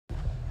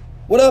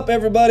What up,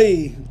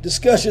 everybody?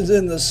 Discussions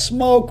in the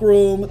smoke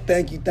room.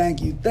 Thank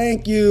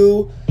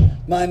you.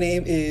 My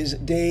name is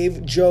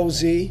Dave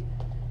Josie.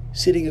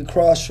 Sitting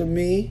across from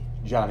me,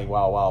 Johnny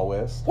Wild Wild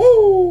West.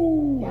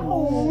 Woo!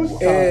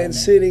 And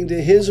sitting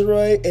to his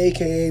right,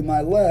 a.k.a.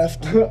 my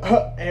left,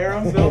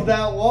 Aaron, build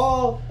that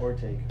wall.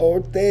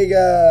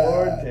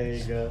 Ortega.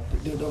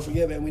 Dude, don't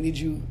forget, man, we need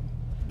you.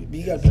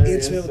 You got to be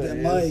intimate with that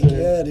mic.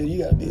 Yeah, dude,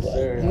 you got to be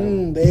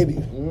like, baby.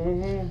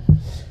 Mm-hmm.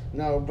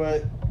 No,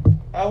 but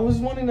I was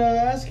wanting to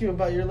ask you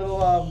about your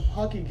little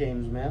hockey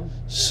games, man.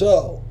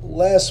 So,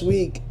 last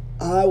week,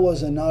 I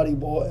was a naughty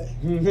boy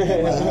in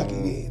my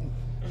hockey game.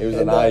 It was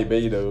a naughty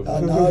B, dude.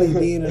 A naughty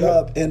being it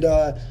up. And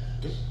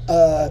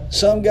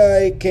some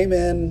guy came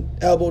in,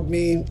 elbowed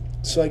me,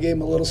 so I gave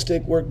him a little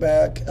stick, worked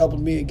back,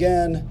 elbowed me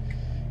again.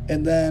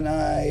 And then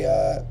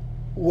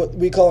what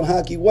we call in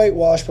hockey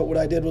whitewash, but what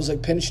I did was I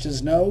pinched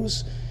his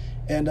nose.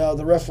 And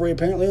the referee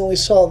apparently only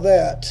saw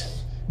that,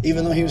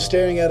 even though he was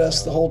staring at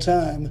us the whole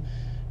time.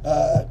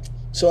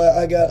 So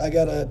I got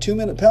a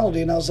 2-minute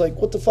penalty, and I was like,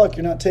 what the fuck,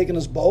 you're not taking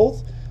us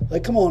both?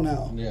 Like, come on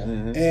now. Yeah.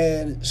 Mm-hmm.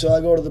 And so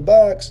I go to the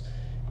box,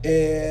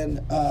 and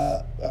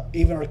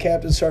even our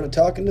captain started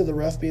talking to the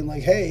ref, being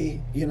like,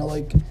 hey, you know,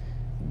 like,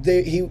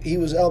 he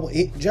was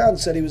elbowing, John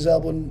said he was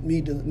elbowing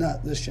me to,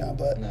 not this John,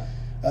 but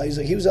he's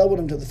like, he was elbowing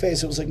him to the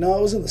face. It was like, no,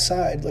 it was in the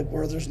side, like,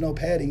 where there's no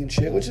padding and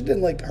shit, which it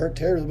didn't, like, hurt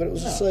terribly, but it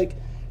was just like,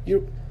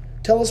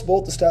 tell us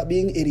both to stop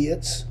being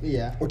idiots,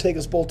 or take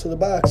us both to the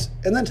box,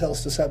 and then tell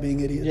us to stop being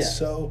idiots. Yeah.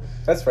 So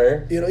that's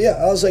fair. You know,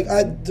 I was like,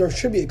 there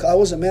should be I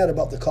wasn't mad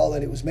about the call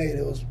that was made.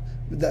 I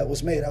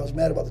was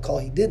mad about the call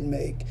he didn't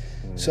make.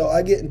 So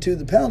I get into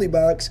the penalty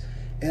box,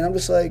 and I'm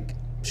just like,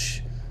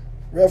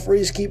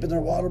 referees keeping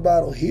their water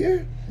bottle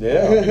here?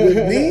 Yeah.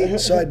 With me?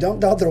 So I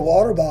dumped out their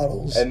water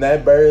bottles. And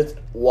that birthed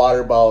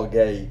water bottle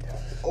gate.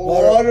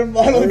 Water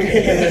bottle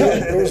gate.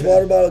 There was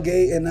water bottle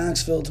gate in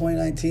Knoxville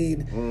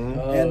 2019. Mm-hmm.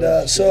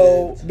 And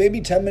so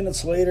maybe 10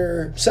 minutes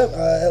later,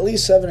 at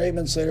least 7 or 8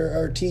 minutes later,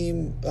 our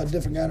team, a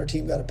different guy on our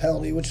team got a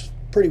penalty, which is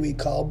a pretty weak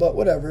call, but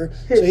whatever.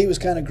 So he was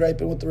kind of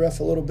griping with the ref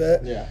a little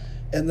bit. Yeah.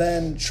 And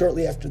then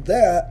shortly after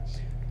that,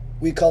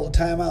 we called a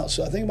timeout.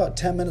 So I think about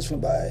 10 minutes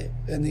went by,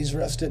 and these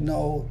refs didn't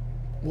know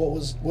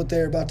what they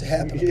were about to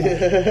happen.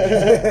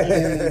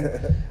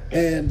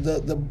 and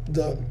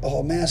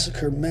the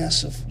massacre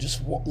mess of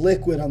just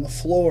liquid on the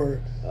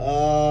floor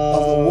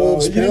of the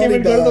Wolves' you didn't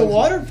even go to the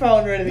water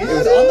fountain or anything. It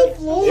was on the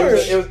floor.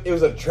 It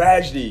was a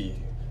tragedy.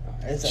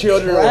 It's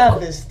Children a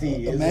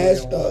travesty.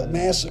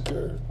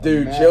 Massacre.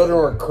 Dude, children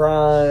were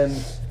crying.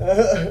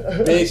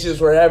 Bitches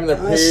were having their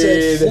I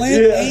period. said,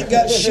 Flint ain't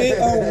got shit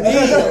on me.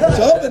 I'm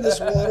dumping this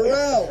water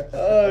out.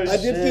 I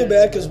did feel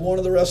bad because one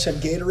of the refs had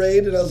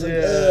Gatorade, and I was like,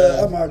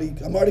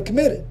 I'm already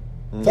committed.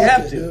 You Fuck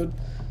have it, to. dude.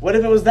 What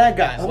if it was that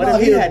guy? I'm What out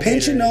if he here had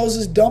pinching Gatorade?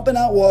 noses, dumping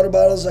out water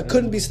bottles. I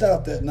couldn't be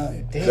stopped that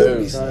night.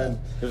 Couldn't be stopped.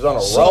 He was on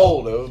a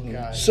roll, dude.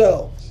 God.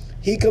 So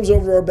he comes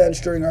over to our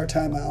bench during our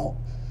timeout,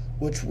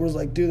 which was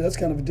like, dude, that's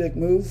kind of a dick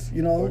move.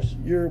 You know,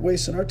 you're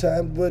wasting our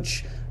time,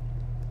 which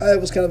I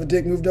was kind of a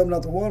dick move dumping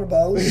out the water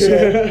bottles. So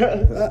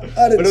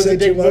I didn't say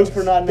too much.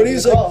 But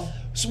he's like,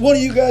 so one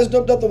of you guys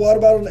dumped out the water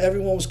bottle, and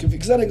everyone was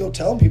confused because I didn't go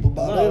telling people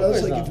about it. I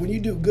was like, when you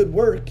do good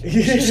work,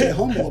 you should stay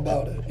humble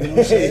about it. You know what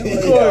I'm saying?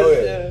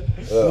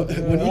 Like,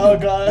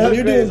 when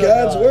you're doing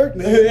God's work,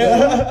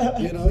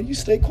 man, you know, you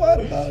stay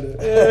quiet about it.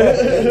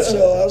 And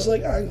so I was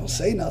like, I ain't gonna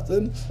say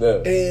nothing.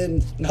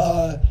 And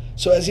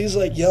so as he's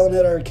like yelling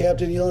at our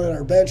captain, yelling at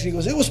our bench, he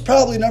goes, it was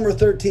probably number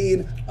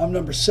 13. I'm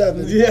number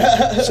 7.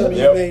 Yeah. Some of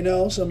you may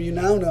know. Some of you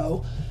now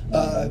know.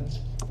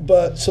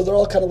 But so they're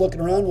all kind of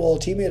looking around. Well, a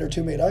teammate or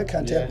two made eye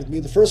contact with me.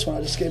 The first one,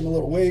 I just gave him a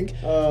little wink,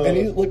 and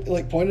he looked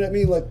like pointed at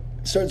me, like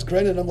starts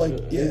grinning. I'm like,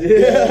 yeah.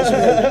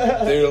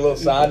 Dude, a little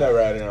side note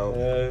right now.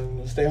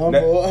 Stay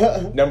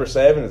humble. Number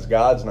 7 is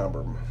God's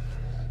number.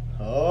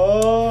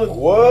 Oh,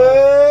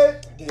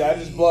 what? Did I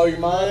just blow your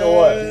mind or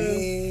what?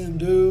 Damn,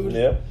 dude.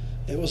 Yep.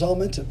 It was all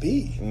meant to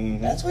be.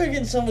 Mm-hmm. That's why you're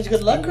getting so much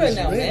good luck right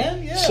now,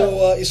 man. Yeah.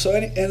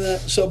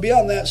 So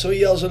beyond that, so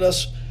he yells at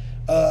us.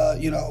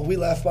 You know, we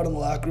laugh about it in the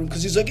locker room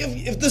because he's like,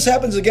 if this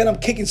happens again, I'm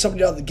kicking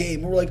somebody out of the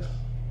game. And we're like,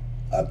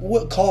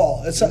 what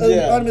call? It's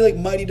reminded me like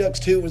Mighty Ducks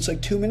 2, when it's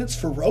like 2 minutes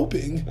for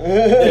roping. I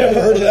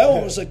never heard of that one.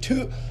 It was like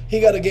he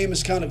got a game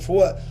misconduct for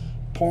what?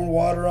 Pouring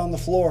water on the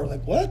floor.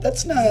 Like, what?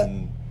 That's not.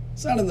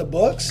 It's not in the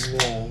books.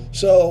 Yeah.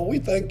 So we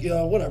think, you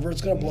know, whatever.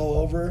 It's gonna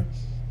blow over.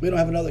 We don't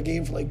have another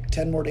game for like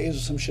 10 more days or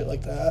some shit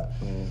like that.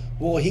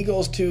 Well, he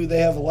goes to. They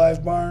have a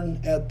live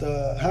barn at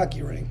the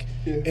hockey rink,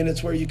 and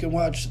it's where you can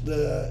watch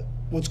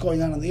what's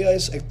going on the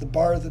ice at the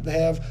bar that they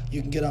have.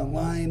 You can get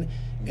online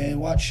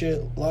and watch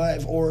shit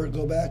live or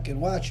go back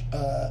and watch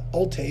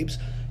old tapes.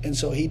 And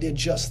so he did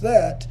just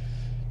that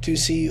to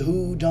see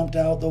who dumped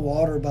out the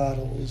water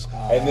bottles.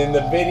 And then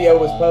the video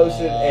was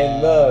posted,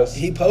 and thus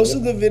he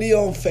posted the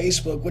video on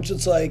Facebook, which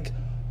is like,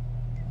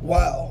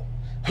 wow.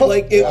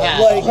 Like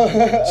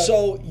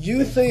so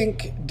you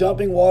think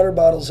dumping water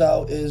bottles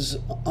out is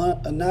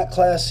not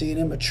classy and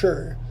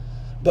immature,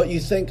 but you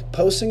think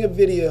posting a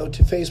video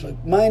to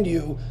Facebook, mind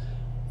you,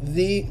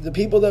 the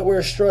people that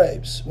wear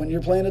stripes when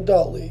you're playing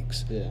adult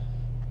leagues,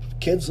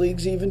 kids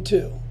leagues even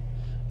too,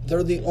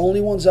 they're the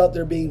only ones out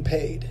there being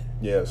paid.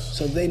 Yes.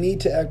 So they need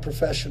to act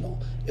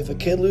professional. If a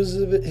kid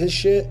loses his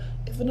shit,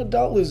 if an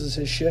adult loses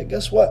his shit,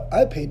 guess what?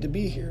 I paid to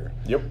be here.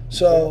 Yep.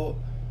 So,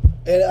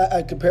 and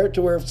I compare it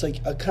to where it's like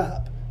a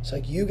cop. It's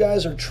like you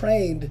guys are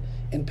trained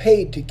and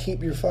paid to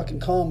keep your fucking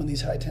calm in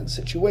these high tense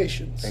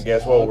situations. And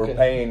guess what? We're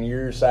paying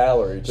your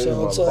salary too,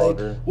 so it's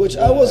motherfucker. like, which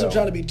I wasn't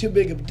trying to be too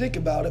big of a dick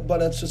about it, but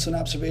that's just an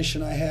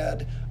observation I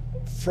had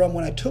from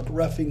when I took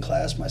reffing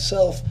class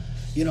myself,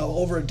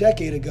 over a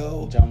decade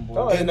ago.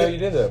 Oh, I didn't know you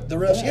did that. The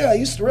refs, I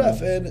used to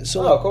ref, and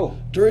so cool.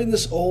 During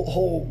this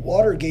whole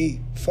water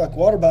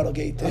bottle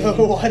gate thing.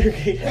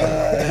 Watergate.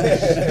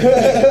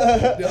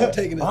 I'm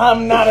taking it.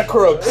 I'm not a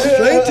crook.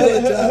 Straight to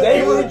the top.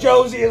 David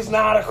Josie is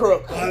not a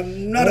crook.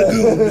 I'm not a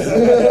goon.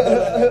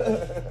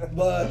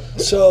 But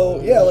so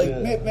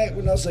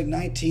when I was like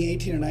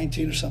 18 or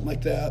 19 or something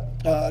like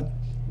that,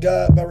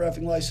 got my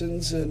reffing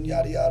license and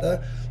yada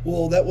yada.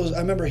 Well, I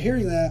remember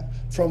hearing that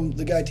from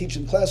the guy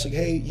teaching the class, like,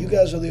 hey, you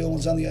guys are the only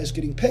ones on the ice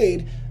getting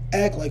paid.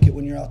 Act like it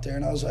when you're out there.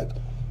 And I was like,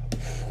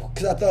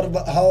 because I thought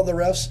about how the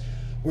refs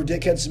were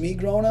dickheads to me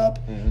growing up.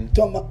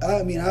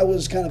 I mean, I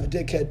was kind of a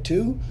dickhead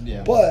too,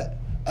 but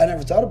I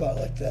never thought about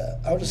it like that.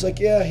 I was just like,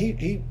 yeah,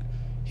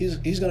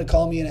 he's going to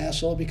call me an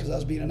asshole because I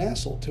was being an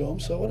asshole to him.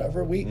 So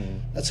whatever.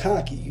 That's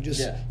hockey.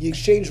 You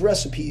exchange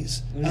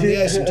recipes on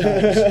the ice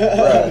sometimes.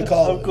 Right. We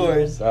call of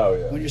course.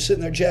 When you're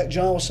sitting there Jack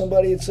John with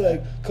somebody, it's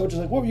like coach is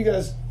like, what were you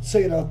guys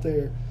saying out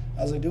there?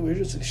 I was like, dude, we were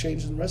just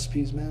exchanging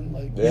recipes, man.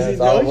 Like, that's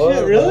all it was.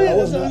 Shit, really? I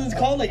That's what it's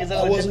called? Like, is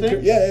that a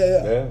thing?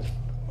 Yeah.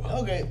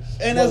 Okay.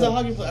 And as a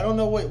hockey player, I don't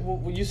know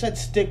what you said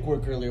stick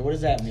work earlier. What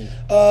does that mean?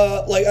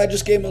 I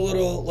just gave him a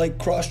little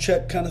cross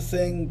check kind of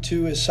thing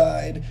to his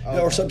side.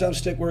 Or sometimes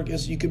stick work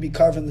is you could be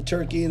carving the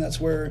turkey, and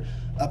that's where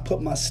I put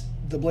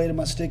the blade of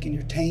my stick in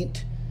your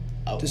taint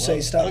to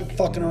say stop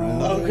fucking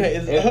around. Okay,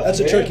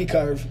 that's a turkey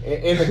carve.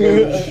 In the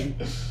gooch.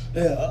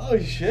 Yeah. Oh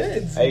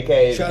shit.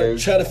 AKA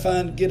try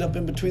to get up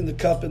in between the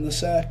cup and the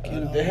sack.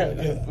 Damn.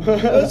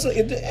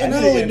 And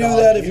I only do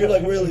that if you're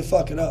really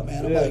fucking up,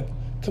 man. I'm like,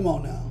 come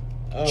on now.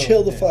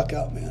 Chill the fuck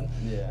out, man.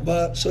 Yeah.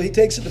 But so he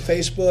takes it to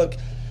Facebook.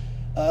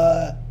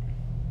 A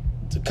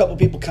couple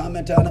people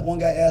comment on it. One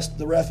guy asked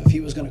the ref if he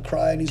was going to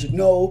cry, and he's like,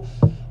 "No,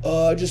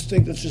 I just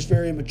think that's just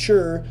very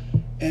immature."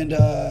 And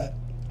I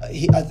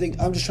think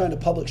I'm just trying to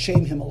public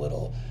shame him a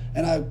little.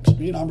 And I'm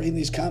reading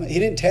these comments. He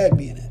didn't tag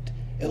me in it.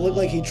 It looked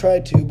like he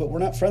tried to, but we're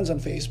not friends on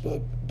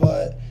Facebook.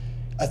 But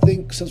I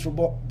think since we're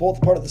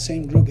both part of the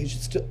same group,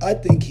 I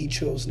think he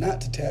chose not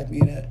to tag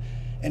me in it,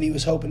 and he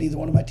was hoping either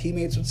one of my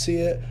teammates would see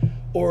it.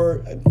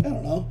 Or, I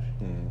don't know.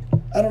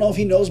 I don't know if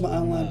he knows my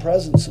online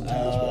presence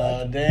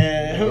sometimes.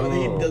 Damn.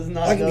 He does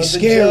not I can know be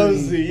scary.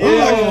 Josie.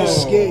 I can be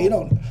scary.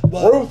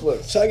 But,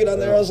 ruthless. So I get on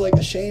there, I was like,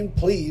 ashamed,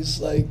 please.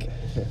 Like,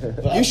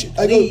 you should.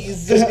 I go,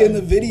 Please. because in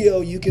the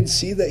video, you can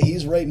see that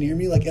he's right near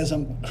me, like, as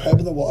I'm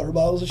grabbing the water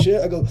bottles and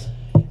shit. I go,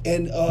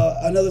 and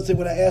another thing,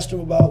 when I asked him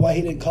about why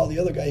he didn't call the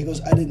other guy, he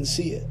goes, I didn't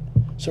see it.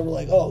 So we're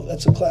like, oh,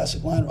 that's a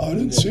classic line. I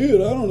didn't see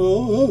it. I don't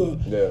know.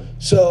 Yeah.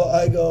 So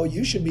I go,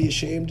 you should be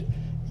ashamed.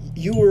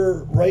 You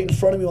were right in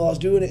front of me while I was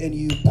doing it, and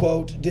you,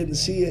 quote, didn't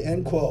see it,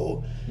 end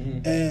quote.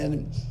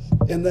 And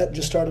that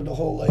just started a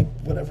whole,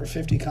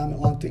 50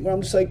 comment long thing where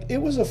I'm just like,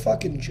 it was a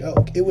fucking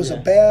joke. It was a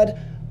bad,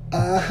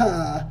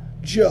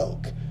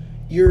 joke.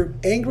 You're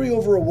angry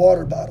over a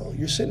water bottle.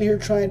 You're sitting here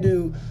trying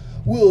to,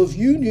 well, if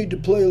you need to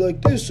play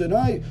like this, and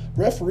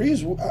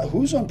referees,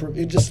 who's on,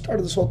 it just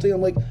started this whole thing.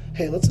 I'm like,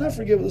 hey, let's not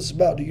forget what this is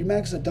about. Dude, you're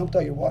Max that dumped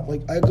out your water.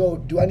 Like, I go,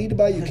 do I need to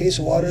buy you a case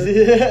of water to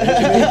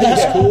make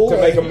things cool? To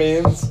make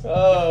amends.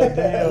 Oh,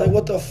 damn. Like,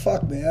 what the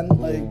fuck, man?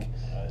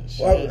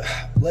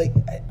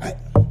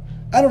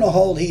 I don't know how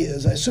old he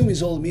is. I assume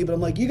he's older than me, but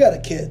I'm like, you got a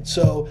kid.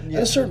 So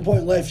at a certain point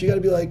in life, you got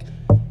to be like,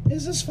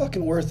 is this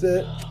fucking worth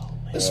it?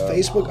 Is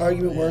Facebook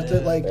argument worth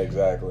it? Like,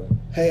 exactly.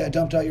 Hey, I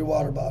dumped out your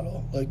water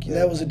bottle. Like,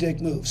 that was a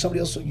dick move. Somebody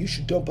else said, you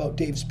should dump out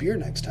Dave's beer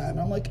next time. And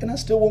I'm like, and I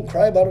still won't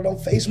cry about it on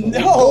Facebook.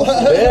 No.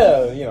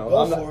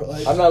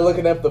 I'm not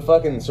looking up the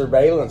fucking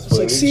surveillance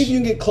footage. It's like, see if you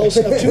can get close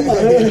enough to my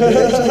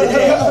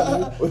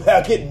beer.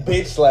 Without getting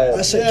bitch slapped.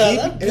 I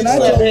said,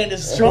 hand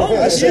is strong.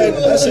 I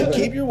said,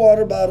 keep your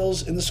water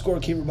bottles in the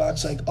scorekeeper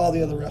box like all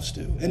the other refs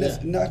do. And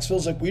if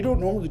Knoxville's like, we don't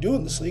normally do it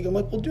in this league, I'm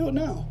like, well, do it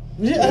now.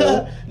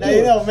 Yeah.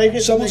 Now make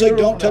it. Someone's like,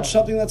 don't touch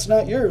something that's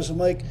not yours. I'm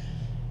like,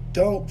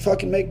 don't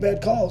fucking make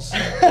bad calls.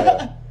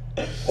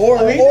 Or for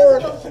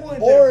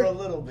a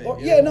little bit.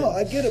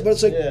 I get it, but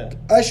it's like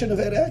I shouldn't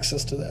have had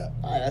access to that.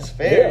 That's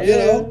fair. You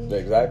know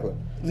exactly.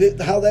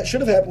 How that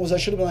should have happened was I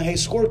should have been like, hey,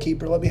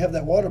 scorekeeper, let me have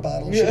that water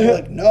bottle. She'd be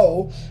like,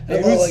 no.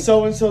 And who's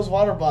so and so's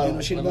water bottle?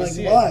 She'd be like,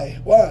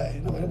 why?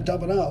 No, I'm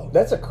dumping out.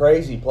 That's a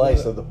crazy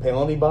place. So the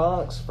penalty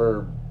box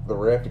for the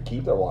ref to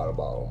keep their water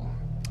bottle.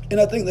 And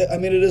I think that,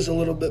 it is a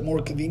little bit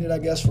more convenient, I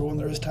guess, for when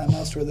there is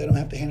timeouts where they don't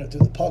have to hand it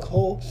through the puck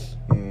hole.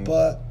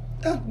 But,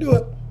 do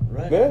it.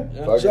 Right.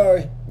 Yeah.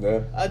 Sorry.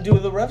 Yeah. Do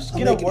the refs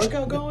get a making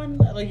workout going?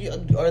 Like,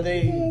 are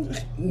they?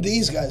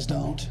 These guys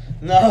don't.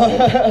 No.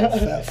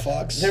 Fat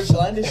fucks. They're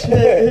blind as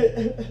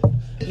shit.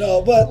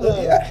 No, but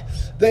yeah,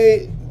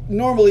 they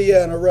normally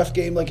in a ref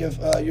game, like if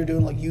you're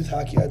doing like youth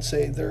hockey, I'd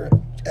say they're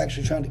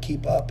actually trying to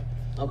keep up.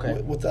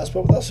 Okay. With us,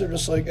 but with us, they're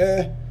just like,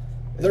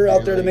 They're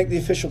out there to make the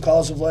official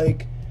calls of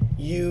like,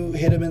 you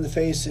hit him in the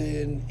face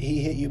and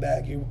he hit you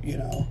back. You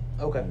know.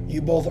 Okay.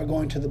 You both are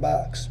going to the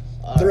box.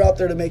 They're out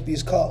there to make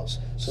these calls.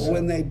 So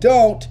when they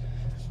don't,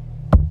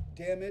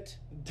 damn it,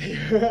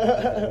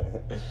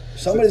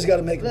 somebody's got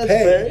to make them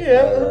pay. Fair,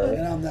 yeah.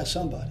 And I'm that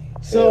somebody.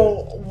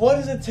 So what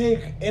does it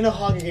take in a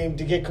hockey game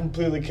to get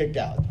completely kicked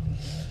out?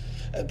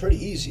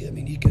 Pretty easy. I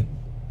mean,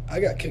 I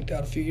got kicked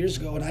out a few years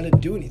ago, and I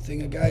didn't do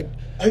anything. A guy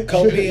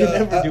called me. You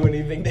never do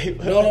anything, Dave.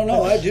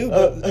 No, I do,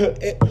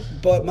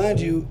 but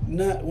mind you,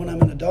 not when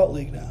I'm in adult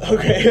league now.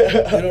 Okay, you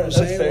know what I'm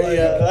saying? Fair, like,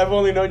 yeah, I've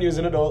only known you as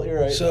an adult. You're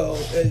right. So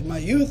in my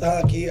youth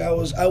hockey, I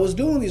was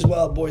doing these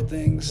wild boy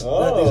things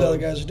that these other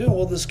guys are doing.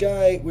 Well, this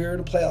guy, we were in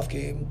a playoff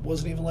game,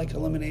 wasn't even like an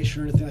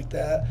elimination or anything like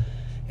that,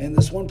 and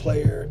this one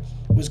player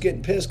was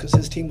getting pissed because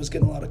his team was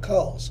getting a lot of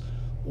calls.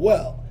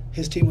 Well,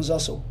 his team was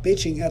also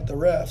bitching at the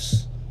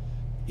refs.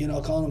 You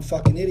know, calling them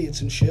fucking idiots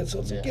and shit. So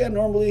it's like,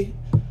 normally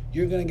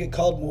you're going to get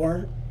called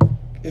more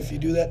if you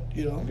do that,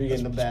 you know. If you're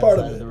getting the bad part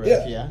side of it. of the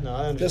ref. Yeah, no,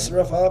 I understand. Piss the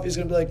ref off, he's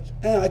going to be like,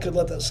 I could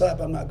let that slap,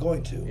 I'm not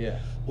going to. Yeah.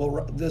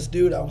 Well, this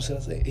dude, I almost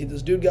said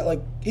this dude got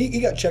like, he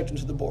got checked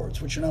into the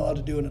boards, which you're not allowed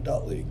to do in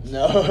adult league.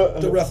 No.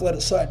 The ref let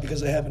it slide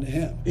because they happened to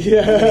him.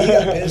 Yeah. And he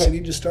got pissed and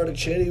he just started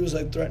shit. He was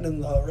like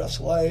threatening the ref's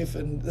life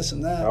and this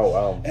and that. Oh,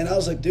 wow. And I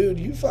was like, dude,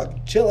 you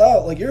fucking chill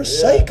out. Like, you're a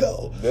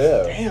psycho.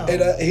 Yeah. Damn.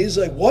 And he's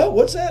like, what?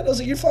 What's that? I was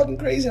like, you're fucking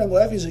crazy. And I'm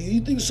laughing. He's like, you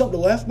think it's something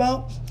to laugh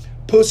about?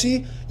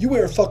 Pussy, you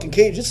wear a fucking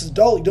cage. This is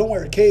Dolly. Don't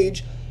wear a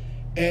cage.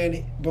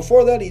 And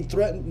before that, he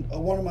threatened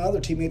one of my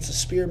other teammates to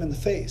spear him in the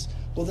face.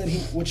 Well, then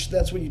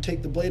that's when you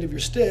take the blade of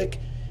your stick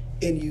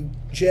and you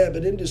jab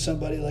it into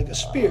somebody like a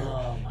spear.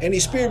 And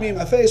he speared me in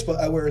my face, but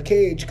I wear a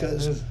cage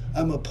because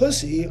I'm a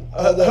pussy.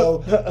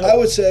 Although I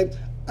would say,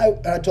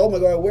 I told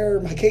him I wear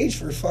my cage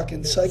for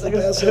fucking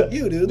psychopaths like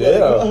you, dude.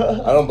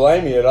 Yeah, I don't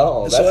blame you at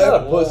all. That's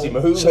not a pussy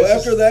move. So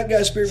after that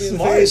guy speared me in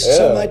the face, Yeah.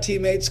 some of my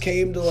teammates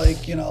came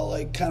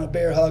to kind of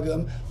bear hug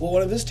him. Well,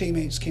 one of his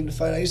teammates came to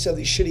fight. I used to have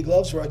these shitty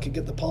gloves where I could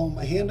get the palm of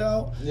my hand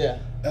out. Yeah.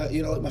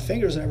 Like my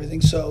fingers and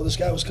everything. So this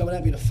guy was coming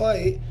at me to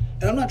fight,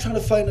 and I'm not trying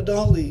to fight in a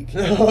dog league.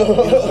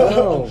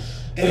 No.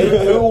 And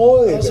I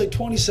was like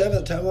 27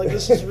 at the time. I'm like,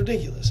 this is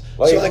ridiculous.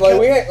 We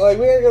ain't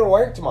going to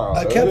work tomorrow.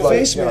 I kept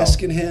face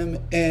masking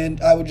him, and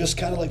I would just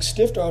kind of like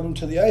stiff arm him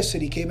to the ice,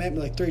 and he came at me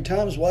like 3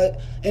 times. Well,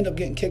 I ended up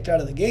getting kicked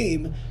out of the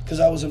game because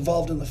I was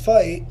involved in the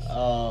fight.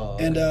 Oh.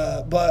 And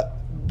but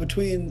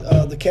between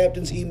the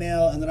captain's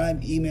email and then I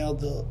emailed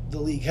the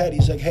league head,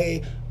 he's like,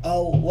 hey,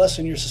 I'll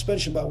lessen your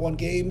suspension by 1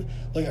 game.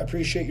 Like, I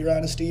appreciate your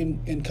honesty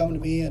in coming to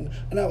me. And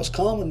I was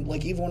calm, and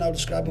like even when I was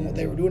describing what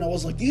they were doing, I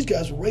was like, these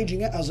guys were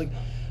raging out. I was like,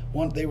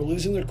 they were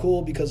losing their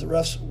cool because the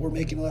refs were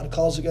making a lot of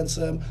calls against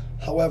them.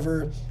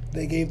 However,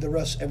 they gave the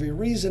refs every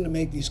reason to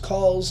make these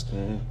calls.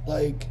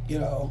 Like, you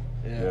know,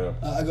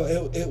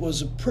 it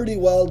was a pretty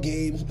wild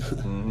game.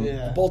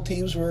 Yeah. Both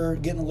teams were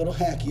getting a little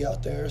hacky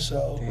out there.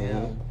 So,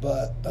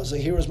 but I was like,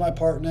 here was my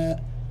part in it.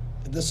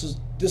 This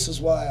is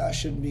why I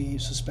shouldn't be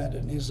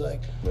suspended. And he's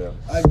like,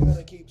 I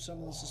gotta keep some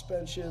of the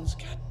suspensions.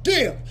 God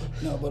damn.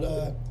 No,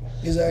 but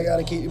he's like, I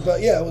gotta keep. But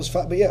yeah, it was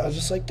fun. But yeah, I was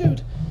just like,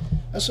 dude.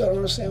 That's what I don't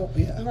understand.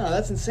 Yeah, no,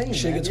 that's insane.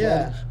 Shit gets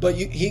wild. But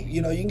you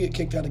can get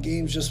kicked out of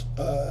games just,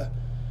 like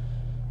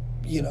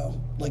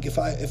if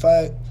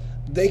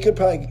they could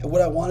probably.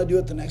 What I want to do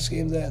at the next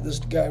game that this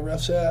guy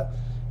refs at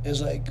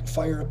is like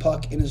fire a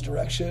puck in his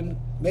direction.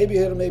 Maybe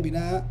hit him, maybe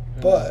not.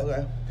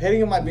 But hitting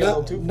him might be a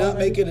little too far. Not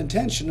make it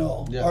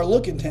intentional or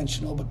look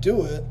intentional, but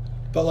do it.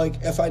 But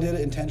like if I did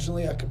it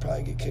intentionally, I could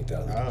probably get kicked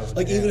out of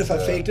the game. Even if I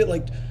faked it,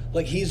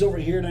 like he's over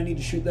here and I need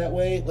to shoot that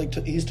way, like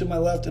he's to my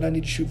left and I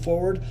need to shoot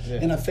forward,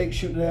 and I fake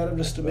shooting at him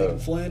just to make him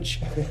flinch.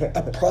 I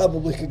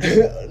probably could get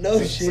it.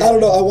 No shit. I don't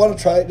know. I want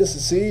to try it just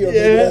to see, or maybe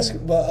ask.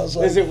 But I was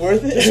like, is it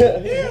worth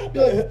it?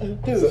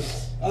 like, dude.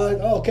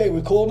 Okay,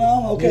 we cool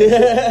now? Okay.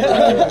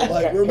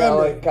 Like,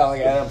 remember. Kind of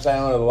like Adam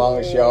Sandler, The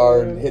Longest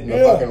Yard, hitting the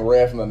fucking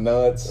ref in the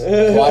nuts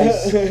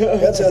twice.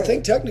 I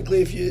think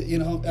technically if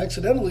you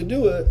accidentally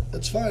do it,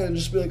 it's fine. And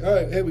just be like, all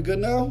right, hey, we good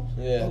now?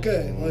 Yeah.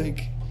 Okay.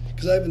 Like,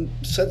 because I even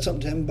said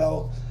something to him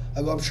about,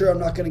 I'm sure I'm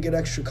not going to get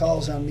extra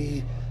calls on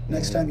me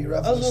next time you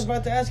ref us. I was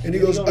about to ask you. And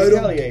he goes, I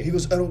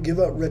don't give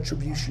out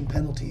retribution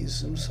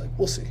penalties. I'm just like,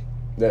 we'll see.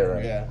 Yeah,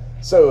 right. Yeah.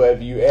 So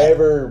have you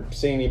ever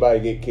seen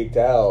anybody get kicked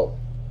out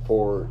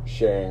for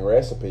sharing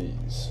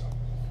recipes?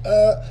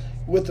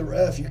 With the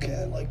ref, you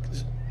can. Like,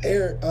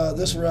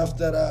 this ref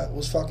that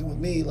was fucking with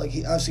me, like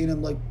I've seen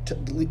him like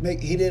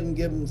he didn't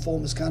give him full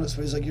misconduct,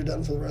 but he's like, you're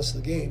done for the rest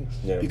of the game,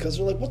 because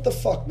they're like, what the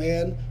fuck,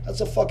 man,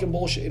 that's a fucking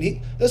bullshit.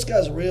 And this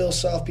guy's a real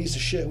soft piece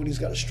of shit when he's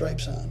got his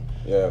stripes on.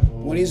 Yeah.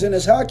 When he's in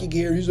his hockey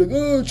gear, he's like,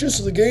 oh, it's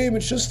just the game,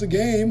 it's just the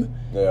game.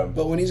 Yeah.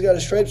 But when he's got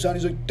his stripes on,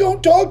 he's like,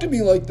 don't talk to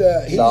me like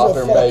that. He's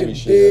Softer a fucking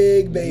baby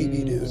big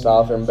baby dude.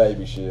 Softer and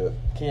baby shit.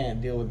 Can't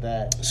deal with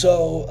that.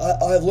 So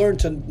I've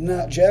learned to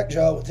not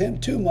jackjaw with him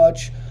too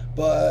much.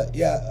 But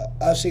yeah,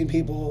 I've seen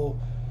people.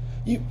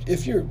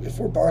 If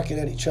we're barking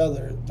at each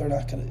other, they're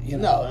not gonna.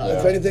 No.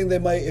 If anything, they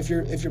might. If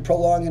you're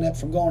prolonging it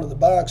from going to the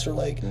box, or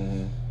like,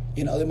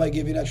 they might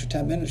give you an extra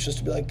 10 minutes just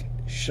to be like,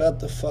 shut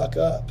the fuck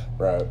up.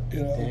 Right.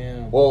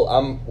 Damn.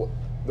 Well,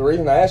 the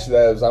reason I asked you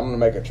that is I'm going to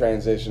make a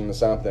transition to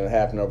something that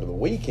happened over the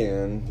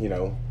weekend.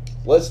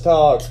 Let's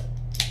talk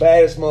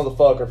baddest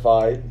motherfucker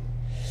fight.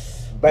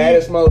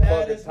 Baddest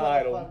motherfucker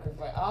title.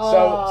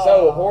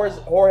 So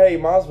Jorge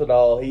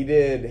Masvidal, he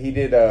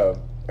did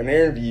an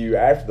interview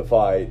after the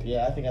fight.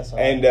 Yeah, I think I saw.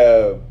 And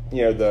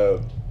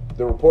the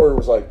reporter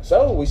was like,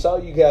 "So we saw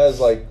you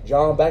guys like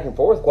jawing back and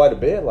forth quite a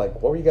bit.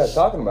 Like, what were you guys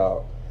talking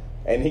about?"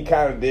 And he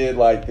kind of did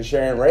like the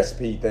sharing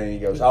recipe thing. He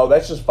goes, "Oh,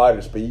 that's just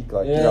fighter speak.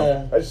 Like,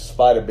 that's just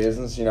fighter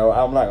business. I'm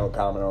not gonna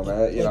comment on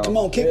that. Like, come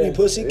on, kick me,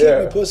 pussy,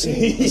 kick me, pussy."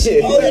 Did you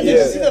see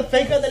the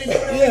fake out that he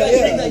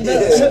did?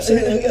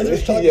 They're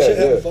just talking shit,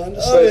 having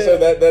fun. So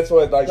that's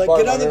what like get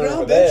on the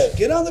ground, bitch.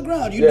 Get on the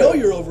ground. You know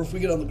you're over if we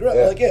get on the ground.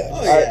 Like,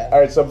 All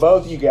right. So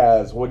both you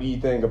guys, what do you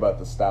think about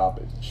the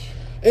stoppage?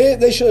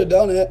 They should have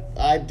done it.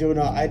 I do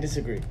not. I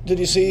disagree. Did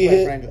you see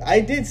it?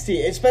 I did see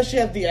it, especially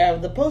at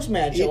the post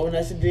match when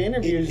I said the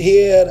interviews.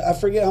 He had, I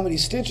forget how many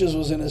stitches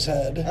was in his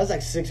head. That was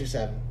like 6 or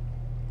 7.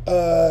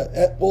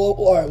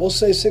 All right, we'll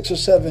say 6 or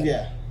 7.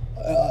 Yeah.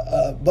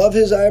 Above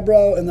his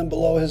eyebrow and then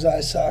below his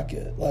eye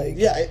socket. Like,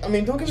 yeah, I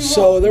mean, don't get me wrong.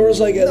 So there was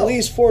like at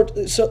least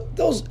 4. So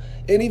those,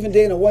 and even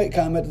Dana White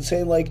commented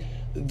saying like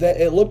that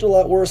it looked a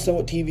lot worse than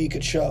what TV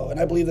could show, and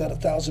I believe that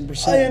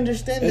 1,000%. I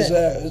understand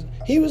that.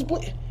 He was.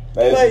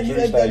 But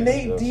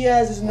Nate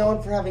Diaz is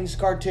known for having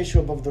scar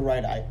tissue above the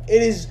right eye.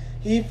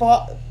 He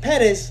fought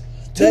Pettis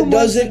 2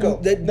 months ago.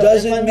 That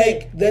doesn't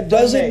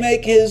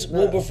make his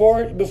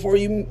before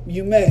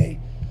you may.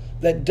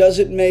 That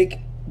doesn't make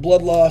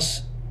blood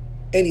loss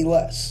any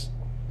less.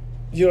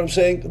 You know what I'm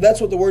saying?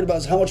 That's what they're worried about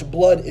is how much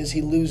blood is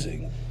he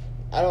losing.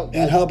 How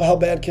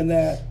bad can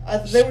that?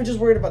 They were just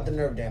worried about the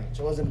nerve damage.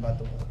 It wasn't about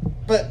the blood.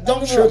 But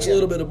I'm sure it's a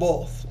little bit of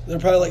both. They're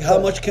probably like, how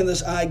much can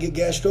this eye get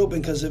gashed open?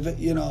 Because if it,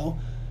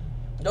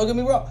 Don't get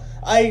me wrong.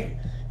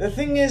 The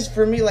thing is,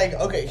 for me, like,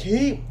 okay,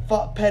 he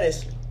fought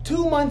Pettis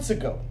 2 months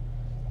ago.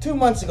 2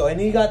 months ago,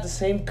 and he got the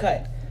same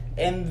cut.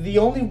 And the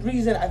only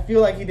reason I feel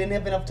like he didn't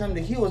have enough time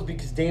to heal was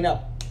because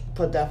Dana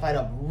put that fight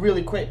up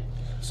really quick.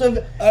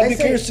 So I'd be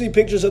curious to see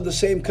pictures of the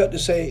same cut to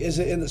say, is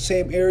it in the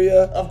same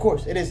area? Of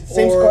course, it is.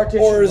 Same scar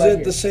tissue. Or is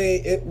it the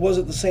same? Was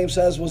it the same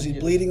size? Was he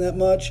bleeding that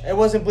much? It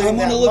wasn't bleeding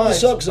that much. I'm going to look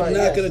this up because I'm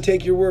not going to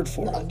take your word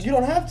for it. You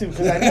don't have to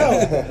because I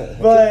know.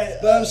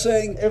 but I'm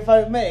saying, if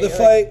I may, the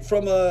fight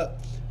from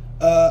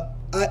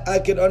I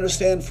could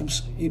understand from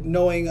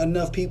knowing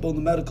enough people in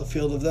the medical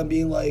field of them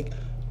being like,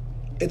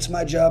 it's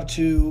my job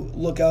to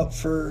look out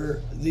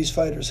for these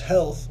fighters'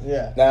 health.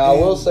 Yeah. Now, I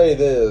will say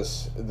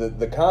this.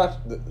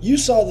 You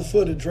saw the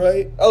footage,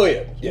 right? Oh,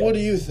 yeah. What do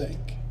you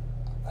think?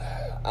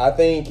 I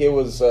think it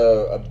was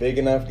a big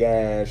enough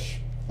gash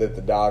that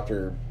the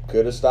doctor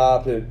could have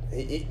stopped it.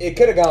 It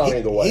could have gone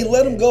either way. He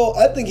let him go.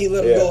 I think he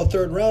let him go a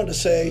third round to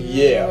say,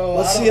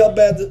 let's see how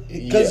bad.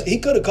 Because he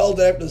could have called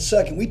it after the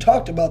second. We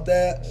talked about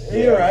that.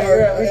 You're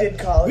right. We did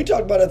call it. We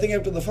talked about it, I think,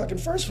 after the fucking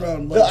first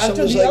round. Like,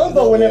 after the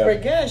elbow, whenever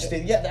it gashed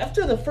it. Yeah,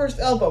 after the first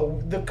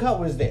elbow, the cut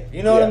was there.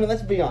 You know what I mean?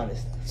 Let's be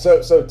honest.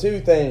 So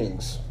 2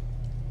 things.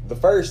 The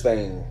first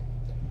thing,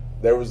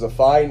 there was a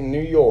fight in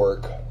New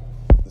York.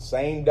 The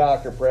same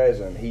doctor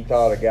present, he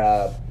thought a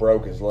guy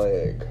broke his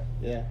leg.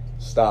 Yeah.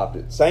 Stopped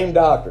it. Same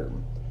doctor.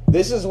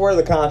 This is where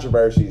the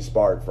controversy is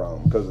sparked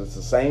from, because it's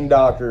the same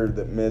doctor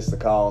that missed the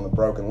call on the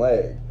broken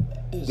leg.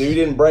 Dude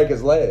didn't break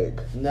his leg.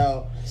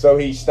 No. So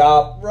he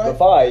stopped the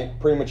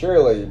fight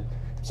prematurely.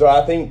 So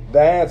I think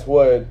that's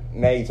what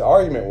Nate's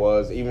argument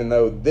was, even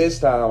though this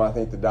time I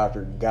think the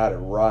doctor got it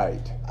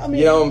right. I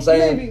mean, you know what I'm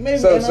saying? Maybe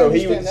Nate's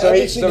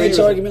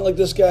argument, like,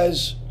 this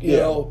guy's, you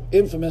know,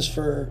 infamous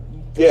for...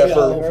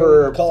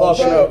 for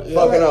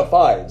fucking up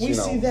fights. We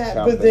see that,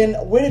 but then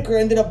Whitaker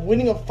ended up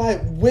winning a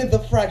fight with a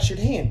fractured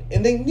hand,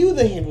 and they knew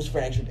the hand was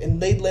fractured,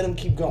 and they let him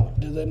keep going.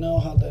 Did they know?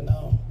 How'd they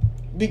know?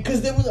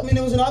 Because there was,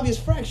 it was an obvious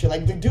fracture.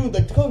 Like the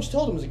coach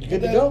told him, was like, "You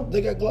good to go?" They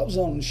got gloves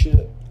on and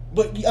shit.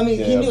 But he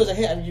knew, it was like,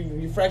 "Hey,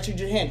 you fractured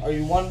your hand. Do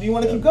you want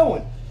to keep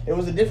going?" It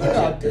was a different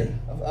doctor,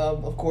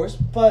 of course,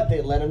 but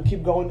they let him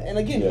keep going. And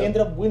again, he ended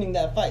up winning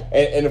that fight.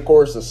 And of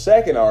course, the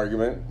second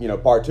argument,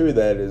 part 2 of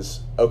that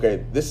is,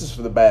 okay, this is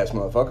for the baddest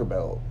motherfucker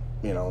belt,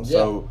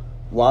 so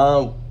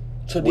why...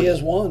 So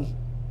Diaz won.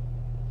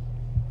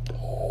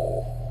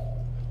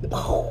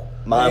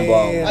 Mind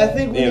blown. I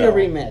think we need a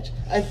rematch.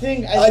 I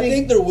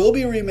think there will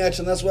be a rematch,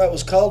 and that's why it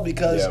was called,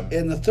 because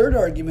in the third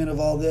argument of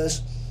all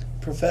this,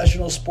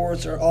 professional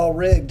sports are all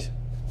rigged.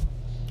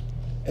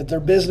 At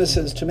their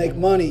businesses to make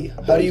money.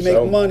 How do you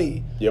make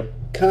money? Yep.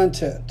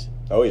 Content.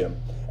 Oh yeah.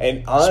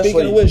 And honestly,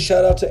 speaking of which,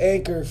 shout out to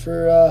Anchor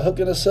for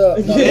hooking us up.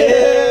 No,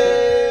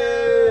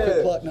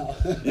 quick plug, no.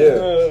 Yeah.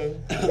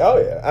 Oh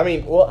yeah. I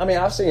mean,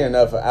 I've seen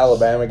enough of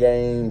Alabama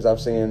games. I've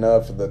seen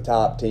enough of the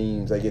top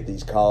teams. They get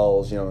these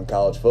calls, in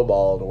college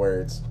football to where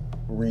it's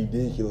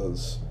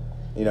ridiculous.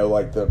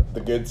 Like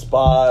the good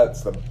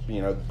spots, the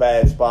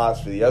bad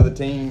spots for the other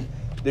team.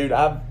 Dude,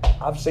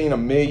 I've seen a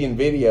million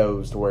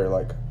videos to where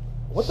like,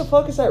 what the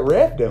fuck is that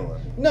ref doing?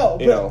 No,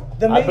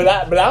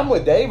 but I'm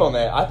with Dave on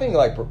that. I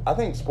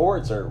think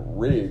sports are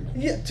rigged.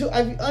 Yeah,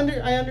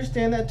 I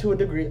understand that to a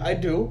degree. I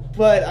do,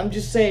 but I'm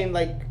just saying,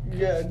 like,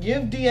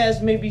 give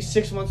Diaz maybe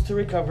 6 months to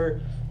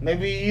recover.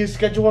 Maybe you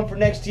schedule one for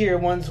next year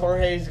once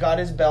Jorge's got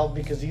his belt,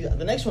 because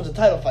the next one's a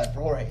title fight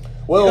for Jorge.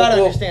 You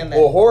gotta understand that.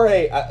 Well,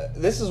 Jorge,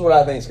 this is what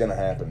I think is going to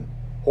happen.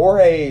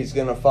 Jorge is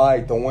going to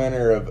fight the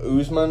winner of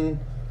Usman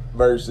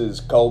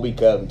versus Colby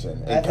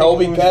Covington, and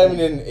Colby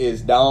Covington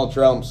is Donald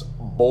Trump's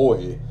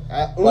boy.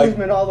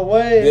 Usman all the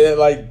way. Yeah,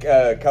 like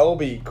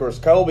Colby. Of course,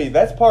 Colby.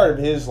 That's part of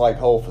his like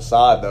whole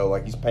facade, though.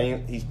 Like he's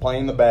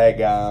playing the bad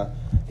guy.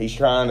 He's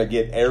trying to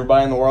get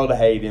everybody in the world to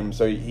hate him.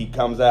 So he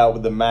comes out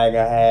with the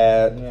MAGA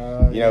hat.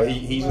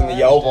 He's in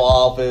the Oval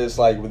Office,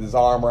 like with his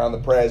arm around the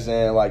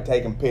president, like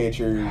taking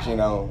pictures.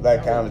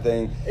 That kind of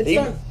thing.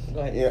 Go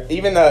ahead. Yeah,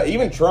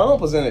 even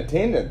Trump was in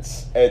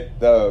attendance at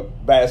the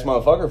baddest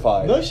motherfucker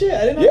fight. No shit,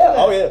 I didn't know that.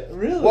 Oh yeah,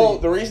 really? Well,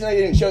 the reason they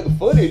didn't show the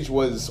footage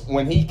was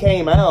when he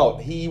came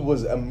out, he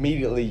was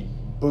immediately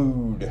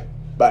booed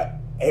by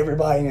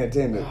everybody in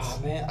attendance. Oh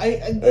man,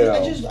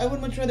 I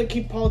would much rather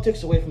keep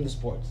politics away from the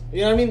sports.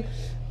 You know what I mean?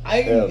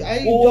 I don't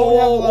have a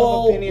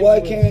lot of opinions.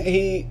 Why can't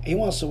he? He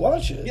wants to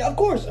watch it. Yeah, of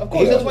course.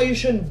 That's why you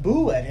shouldn't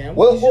boo at him.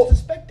 He's just a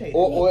spectator.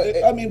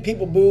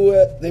 People boo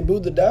at. They boo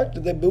the doctor.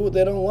 They boo what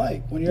they don't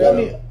like. When you're,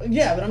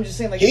 but I'm just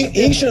saying, like,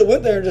 he should have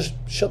went there and just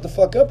shut the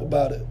fuck up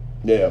about it.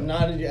 Yeah,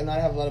 not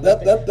have a lot of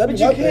but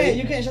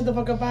you can't shut the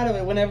fuck up out of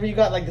it whenever you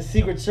got like the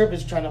Secret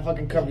Service trying to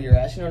fucking cover your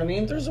ass. You know what I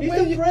mean? There's a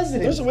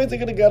way they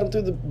could have got him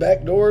through the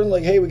back door and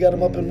like, hey, we got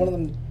him up in one of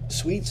them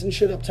suites and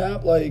shit up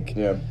top. Like,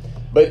 yeah,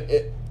 but.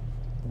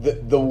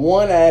 The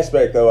one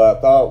aspect, though, I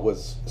thought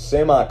was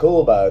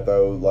semi-cool about it,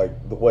 though, like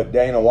what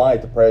Dana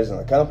White, the president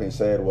of the company,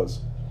 said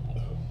was,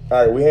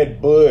 all right, we had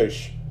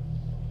Bush,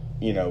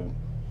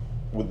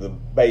 with the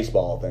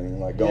baseball thing,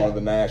 like going to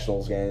the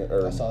Nationals game.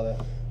 I saw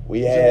that.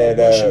 We had...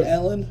 Bush and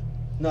Ellen?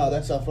 No,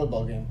 that's a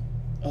football game.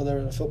 Oh, they're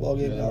in a football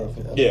game?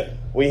 Yeah.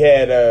 We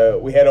had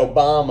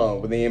Obama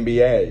with the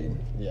NBA.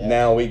 Yeah.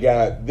 Now we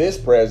got this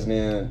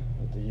president...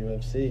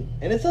 UFC.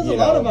 And it says a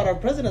lot about our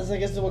presidents, I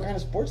guess, what kind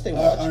of sports they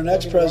watch. Our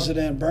next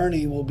president,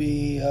 Bernie, will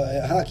be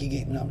at a hockey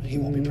game. No, he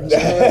won't be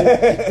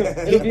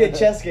president. It'll be a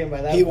chess game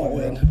by that point. He won't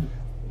win.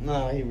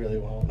 No, he really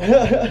won't.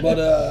 But,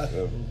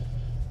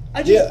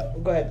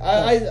 go ahead.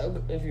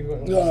 If you're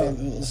going.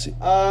 Let's see.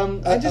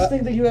 I just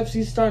think the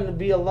UFC is starting to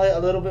be a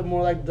little bit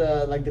more like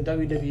the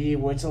WWE,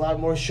 where it's a lot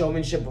more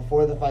showmanship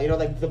before the fight.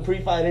 Like the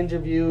pre-fight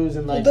interviews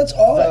and like.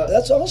 Well,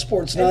 that's all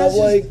sports now.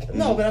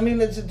 No, but I mean,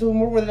 it's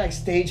more with like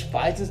stage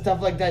fights and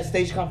stuff like that,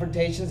 stage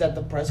confrontations at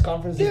the press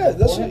conferences. Yeah,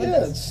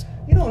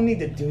 you don't need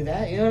to do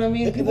that. You know what I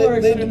mean? People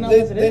are they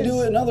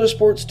do it in other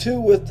sports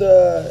too, with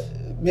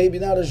maybe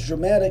not as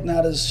dramatic,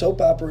 not as soap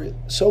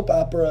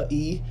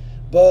opera-y,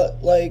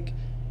 but like.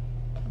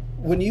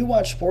 When you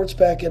watch sports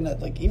back in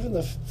even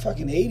the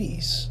fucking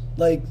 80s,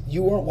 like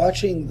you weren't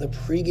watching the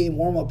pregame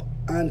warm up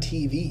on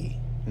TV.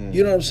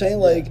 You know what I'm saying?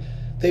 Like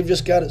they've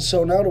just got it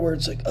so now to where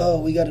it's like, oh,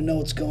 we got to know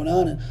what's going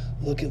on and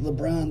look at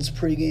LeBron's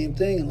pregame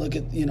thing and look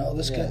at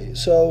this guy.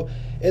 So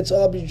it's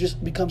all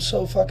just become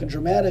so fucking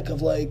dramatic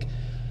of like,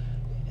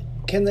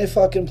 can they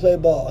fucking play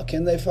ball?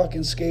 Can they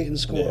fucking skate and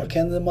score? Yeah.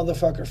 Can the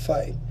motherfucker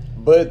fight?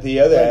 But the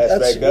other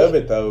aspect of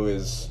it though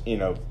is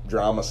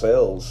drama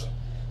sells.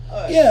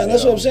 Yeah, and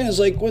that's what I'm saying. It's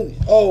like,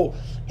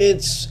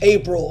 it's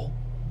April.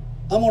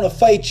 I'm going to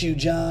fight you,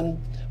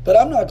 John. But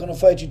I'm not going to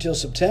fight you till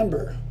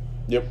September.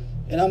 Yep.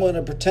 And I'm going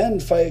to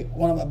pretend fight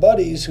one of my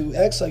buddies who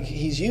acts like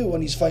he's you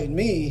when he's fighting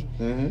me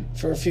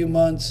for a few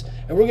months.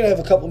 And we're going to have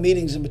a couple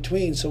meetings in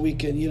between so we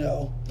can,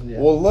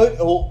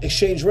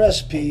 exchange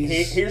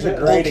recipes. Here's a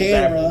great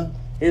example.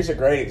 Here's a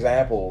great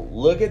example.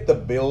 Look at the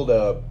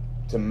build-up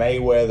to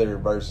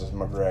Mayweather versus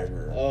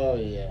McGregor. Oh,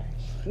 yeah.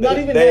 Not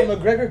even that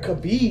McGregor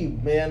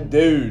Khabib, man.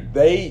 Dude,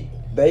 they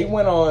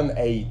went on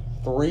a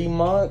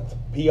 3-month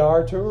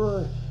PR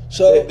tour.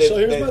 So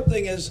here's my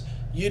thing is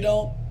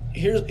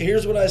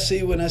here's what I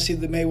see when I see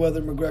the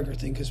Mayweather McGregor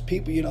thing, because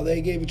people they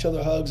gave each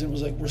other hugs and it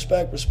was like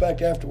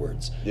respect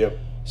afterwards. Yep.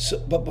 So,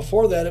 but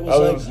before that it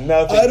was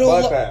I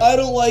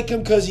don't like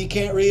him because he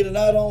can't read, and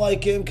I don't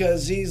like him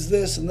because he's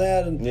this and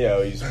that, and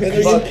he's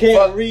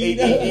can't read.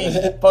 He's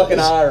fucking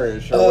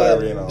Irish or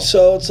whatever.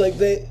 So it's like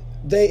they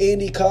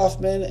Andy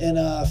Kaufman and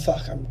I'm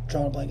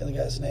drawing a blank on the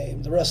guy's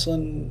name. The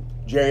wrestling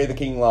Jerry the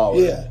King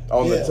Lawler. Yeah.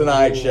 On the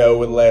Tonight Show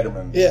with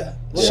Letterman. Yeah.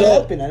 What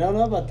happened? I don't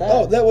know about that.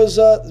 Oh, that was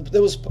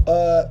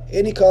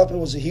Andy Kaufman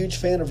was a huge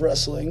fan of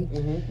wrestling.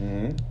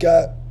 Mm-hmm.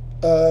 Got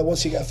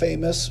once he got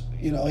famous,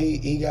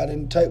 he got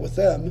in tight with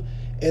them,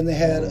 and they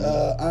had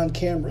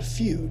on-camera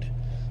feud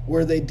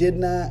where they could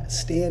not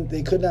stand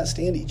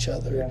each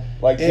other. Yeah.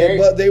 But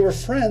they were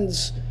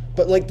friends.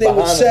 But like they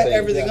would set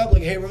everything up.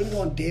 Like, hey, we're gonna go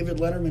on David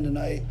Letterman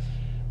tonight.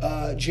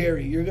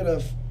 Jerry, you're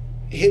gonna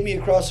hit me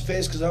across the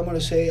face because I'm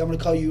gonna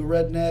call you a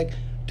redneck,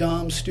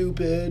 dumb,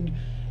 stupid,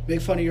 make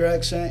fun of your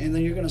accent, and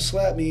then you're gonna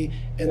slap me,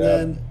 and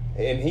then.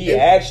 And he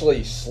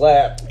actually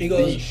slapped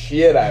the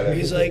shit out of him.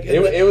 He's like,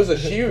 it was a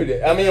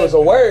shoot. I mean, it was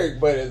a work,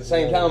 but at the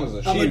same time, it was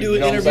a shoot. I'm gonna do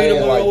an interview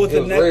tomorrow with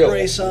a neck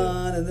brace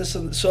on, and this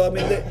and so. I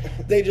mean,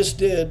 they just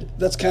did.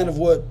 That's kind of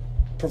what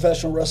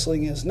professional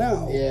wrestling is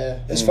now. Yeah.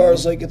 As far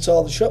as like it's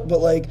all the show, but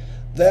like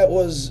that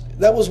was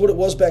what it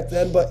was back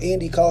then. But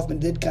Andy Kaufman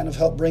did kind of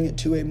help bring it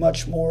to a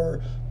much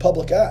more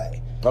public eye.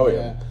 Oh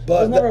yeah. But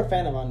I was never a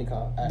fan of Andy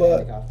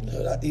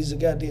Kaufman. He's a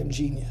goddamn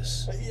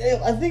genius.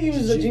 I think he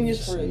was a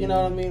genius for, you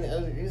know what I mean?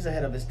 He was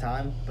ahead of his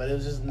time, but it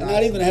was just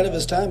not even ahead of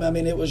his time. I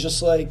mean, it was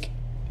just like,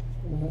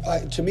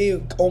 to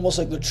me, almost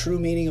like the true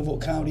meaning of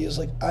what comedy is.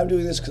 Like, I'm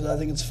doing this because I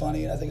think it's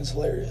funny and I think it's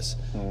hilarious.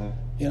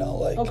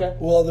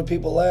 Mm-hmm. Will other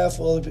people laugh?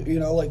 Will other people,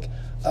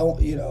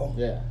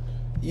 Yeah.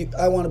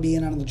 I want to be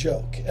in on the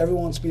joke.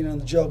 Everyone wants to be in on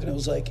the joke, and it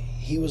was like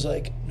he was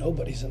like,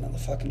 nobody's in on the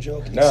fucking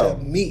joke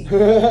except me.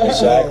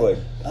 Exactly.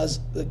 So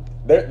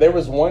there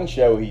was one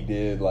show he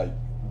did like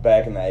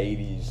back in the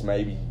 80s,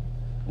 maybe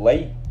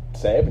late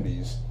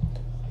 70s.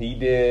 He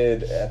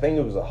did, I think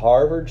it was a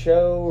Harvard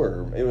show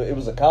or it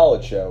was a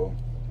college show,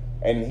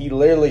 and he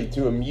literally,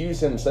 to amuse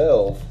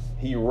himself,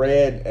 he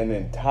read an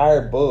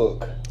entire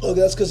book. Oh,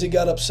 that's because he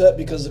got upset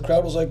because the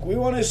crowd was like, "We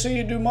want to see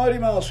you do Mighty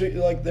Mouse."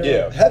 Like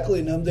they were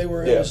heckling him. It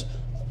was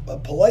a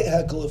polite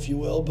heckle, if you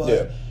will,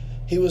 but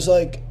he was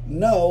like,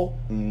 "No,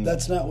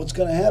 that's not what's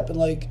going to happen."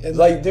 Like, and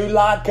like do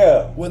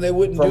Latka when they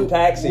wouldn't from do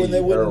Taxi, when they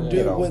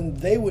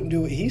wouldn't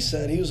do what he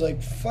said. He was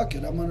like, "Fuck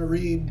it, I'm going to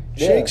read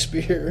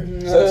Shakespeare."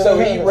 So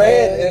he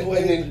read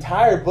an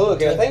entire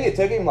book, and I think it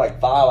took him like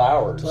 5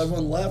 hours. So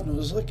everyone laughed and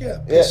was like,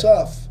 piss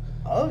off."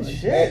 Oh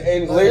shit!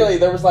 And literally,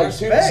 there was like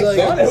two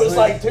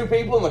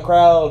people in the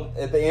crowd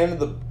at the end of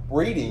the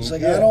reading. It's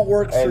like, I don't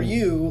work for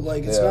you.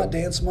 Like, it's not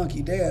Dance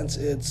Monkey Dance.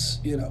 It's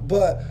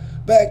But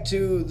back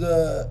to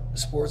the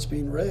sports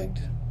being rigged.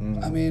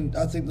 I mean,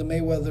 I think the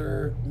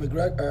Mayweather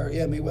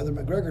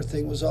McGregor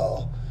thing was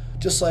all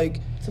just like,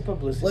 it's a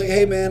publicity. Like,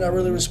 hey man, I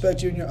really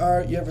respect you and your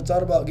art. You ever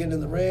thought about getting in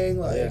the ring?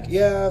 Like,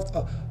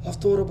 I've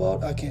thought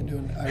about. I can't do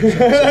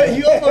it.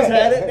 You almost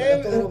had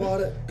it. I thought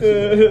about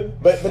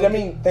it. But I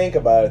mean, think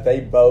about it. They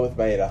both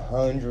made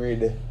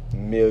 $100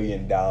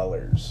 million.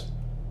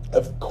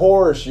 Of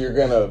course, you're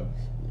gonna.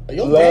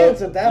 You'll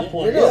dance at that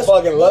point. You're gonna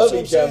fucking love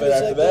each other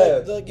after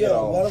that.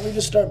 Why don't we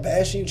just start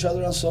bashing each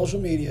other on social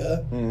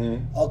media?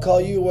 Mm-hmm. I'll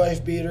call you a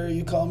wife beater.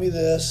 You call me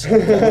this.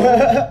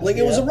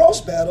 It was a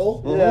roast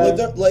battle.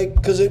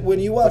 Because when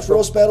you watch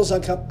roast battles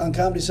on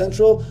Comedy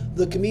Central,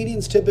 the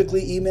comedians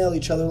typically email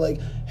each other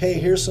like, "Hey,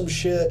 here's some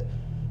shit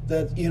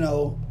that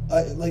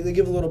they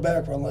give a little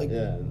background, like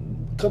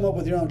come up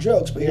with your own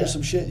jokes, but here's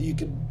some shit you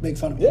could make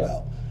fun of me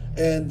about."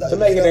 And to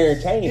make it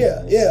entertaining,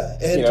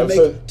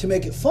 and to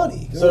make it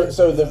funny.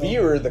 So the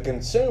viewer, the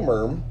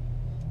consumer,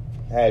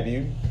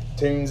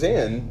 tunes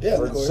in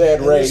for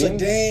said rating. rating. It's like,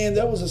 damn,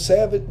 that was a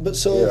savage. But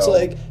it's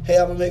like, hey,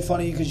 I'm gonna make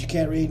fun of you because you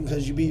can't read and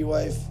because you beat your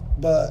wife,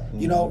 but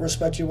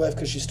respect your wife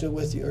because she's still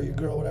with you or your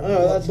girl,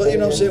 whatever. But you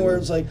know what I'm saying? Where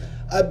it's like,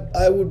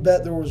 I would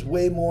bet there was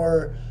way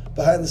more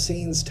behind the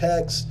scenes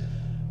texts,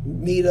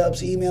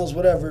 meetups, emails,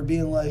 whatever,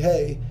 being like,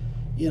 hey,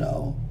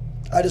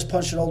 I just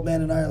punched an old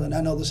man in Ireland.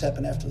 I know this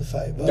happened after the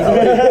fight. But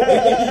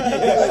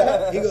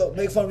he go,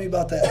 make fun of me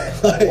about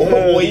that.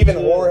 Well, even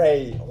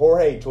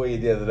Jorge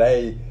tweeted the other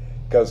day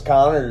because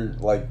Conor,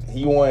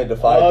 he wanted to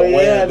fight the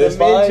winner of this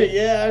fight.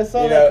 Yeah, I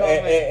saw that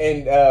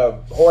comment.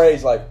 And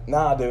Jorge's like,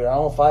 nah, dude, I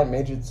don't fight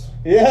midgets.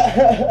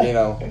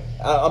 Yeah.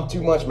 I'm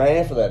too much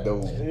man for that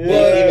dude.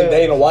 Yeah. Even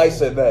Dana White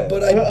said that.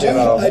 But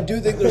I do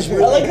think there's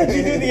real... I like that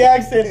you do the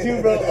accent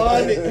too, bro.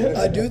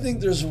 I do think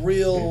there's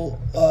real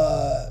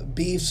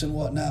beefs and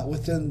whatnot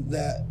within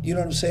that. You know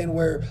what I'm saying?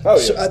 Where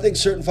I think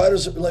certain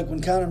fighters, like when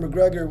Conor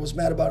McGregor was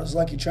mad about his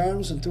Lucky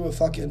Charms and threw a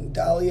fucking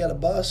dolly at a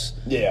bus.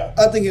 Yeah.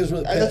 I think he was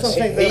really pissed. That's what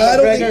I'm I saying.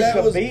 don't think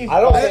that was...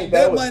 I don't think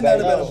that might not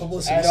have been a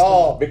publicity at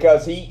all.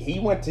 Because he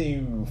went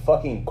to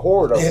fucking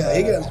court over that.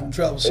 He got in some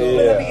trouble. So.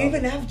 But I mean,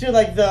 even after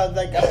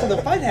after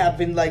the fight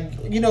happened,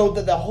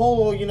 the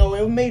whole,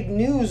 it made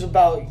news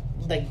about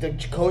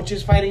the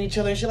coaches fighting each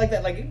other and shit like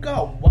that. Like, it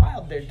got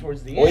wild there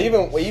towards the end.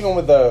 Well, even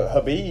with the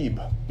Habib,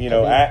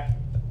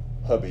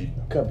 Habib.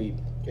 Khabib.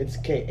 It's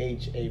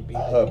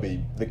Khabib.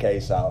 Habib, the K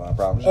silent, I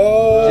promise you.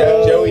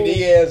 Joey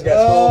Diaz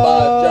got schooled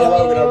by Joe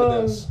Rogan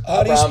over this.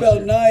 How do you spell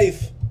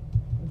knife?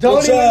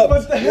 What's up?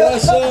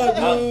 What's up,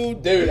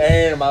 dude? Dude,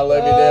 Aaron, I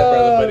love you there,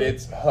 brother, but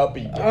it's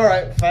Habib. All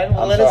right, fine.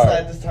 We'll let it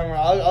slide this time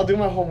around. I'll do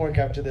my homework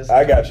after this.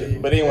 I got you.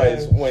 But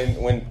anyways,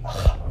 when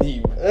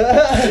Habib,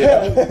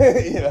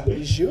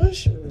 he's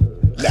Jewish?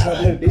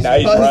 No,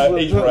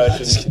 he's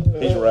Russian.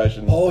 He's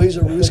Russian. Oh, he's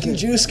a Ruski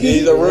Juski?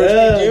 He's a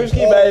Ruski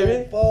Juski,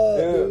 baby. Fuck,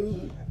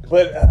 dude.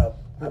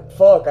 But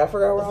Fuck, I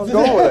forgot where I was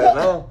going with that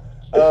now.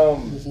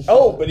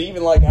 But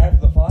even like after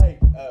the fight.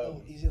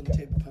 Easy on the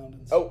table pounding.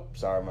 Oh,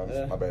 sorry, my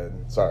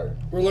bad. Sorry.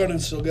 We're learning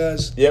still,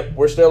 guys. Yep,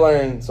 we're still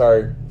learning.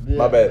 Sorry,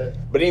 my bad.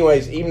 But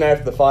anyways, even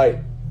after the fight,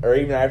 or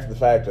even after the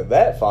fact of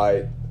that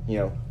fight, you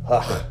know,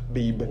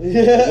 Beeb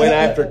went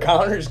after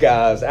Connor's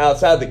guys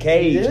outside the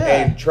cage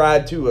and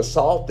tried to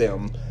assault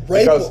them.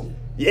 Rape them.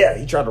 Yeah,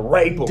 he tried to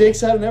rape them.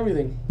 Dicks out and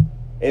everything.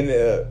 And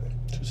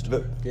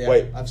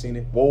wait, I've seen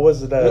it. What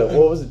was it?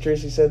 What was it?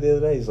 Tracy said the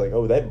other day. He's like,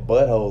 "Oh, that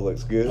butthole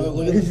looks good." Oh,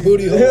 look at the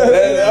booty hole.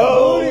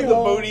 The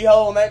booty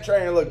hole in that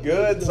trainer looked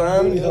good,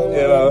 son. You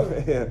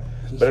know, yeah.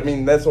 But I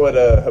mean, that's what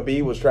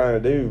Habib was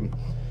trying to do.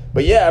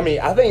 But yeah, I mean,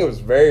 I think it was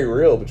very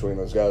real between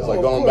those guys.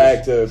 Like going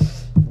back to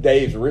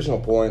Dave's original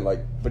point, like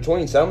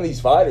between some of these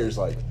fighters,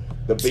 like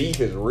the beef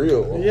is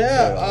real.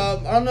 Yeah, you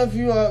know? I don't know if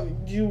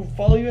you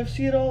follow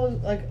UFC at all,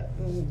 like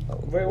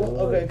very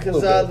well. Okay,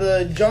 because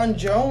the John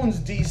Jones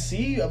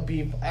DC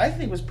beef, I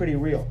think was pretty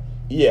real.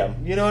 Yeah,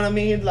 you know what I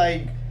mean,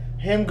 like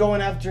him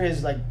going after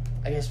his I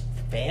guess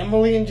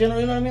family in general.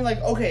 You know what I mean?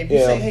 Like, okay, if you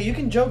say, hey, you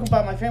can joke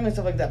about my family and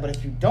stuff like that, but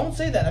if you don't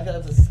say that, I feel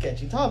that's a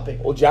sketchy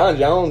topic. Well, John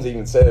Jones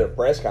even said at a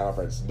press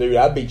conference, "Dude,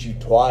 I beat you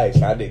twice.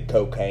 And I did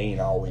cocaine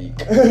all week."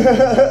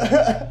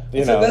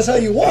 You know, that's how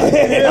you won.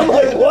 I'm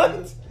like,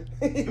 what?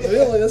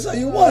 Really, that's how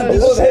you won.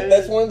 Well,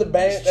 that's one of the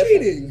bands.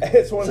 Cheating.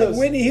 That's one of those.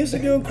 Whitney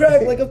Houston doing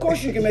crack. Like, of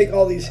course you can make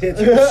all these hits.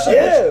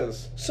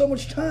 Yes. So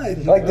much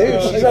time. Like, dude,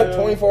 she's got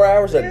 24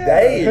 hours a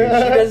day. She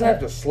doesn't have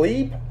to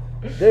sleep.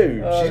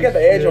 Dude, she's got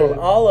the edge on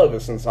all of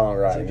us in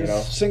songwriting, you know?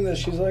 Sing this,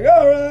 she's like,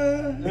 all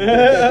right.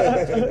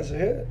 That's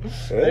it.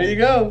 There you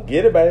go.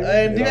 Get it, baby.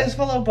 And do you guys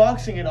follow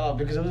boxing at all?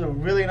 Because it was a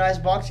really nice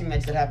boxing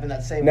match that happened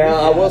that same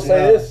Now, weekend. I will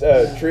say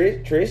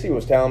this. Tracy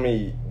was telling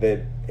me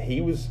that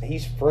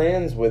he's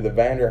friends with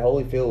Evander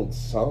Holyfield's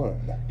son.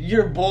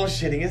 You're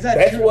bullshitting. Is that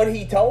That's true? what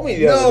he told me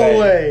the other day. No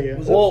way.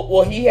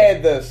 Well, he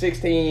had the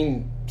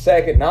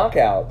 16-second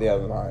knockout the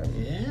other time.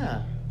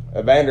 Yeah.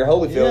 Evander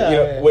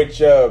Holyfield, which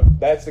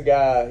that's the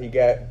guy he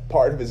got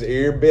part of his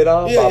ear bit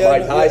off by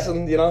Mike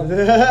Tyson, you know?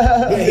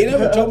 He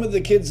never told me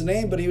the kid's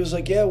name, but he was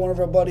like, yeah, one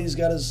of our buddies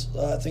got his,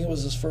 I think it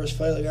was his first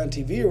fight like on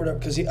TV or whatever,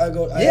 because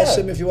I asked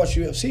him if he watched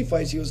UFC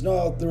fights. He goes,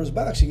 no, there was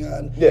boxing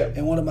on. Yeah.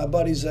 And one of my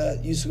buddies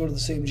that used to go to the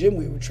same gym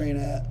we would train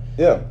at,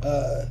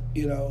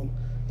 you know,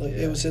 like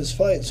it was his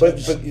fight. So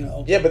but you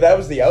know. Yeah, but that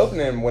was the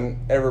opening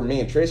whenever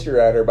me and Tracy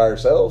were out here by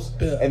ourselves.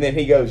 Yeah. And then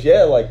he goes,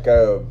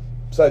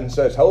 such and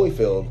such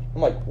Holyfield.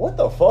 I'm like, what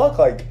the fuck?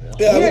 Like,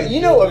 you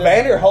know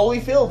Evander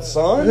Holyfield's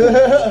son?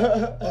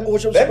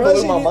 Which I'm that surprised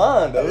blew my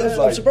mind.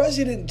 I'm surprised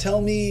he didn't tell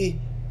me,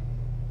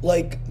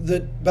 like, the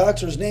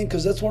boxer's name,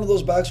 because that's one of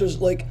those boxers,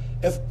 like,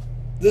 if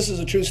this is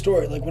a true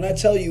story. Like, when I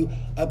tell you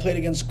I played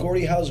against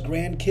Gordie Howe's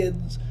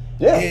grandkids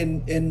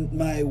in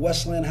my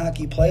Westland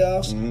hockey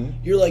playoffs,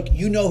 you're like,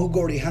 you know who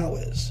Gordie Howe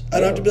is. I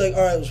don't have to be like,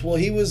 all right, well,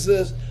 he was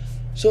this.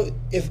 So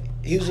if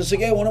he was just like,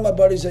 yeah, one of my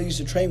buddies I used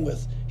to train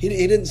with, he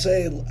didn't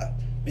say,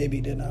 maybe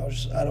he didn't.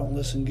 I don't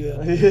listen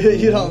good.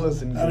 You don't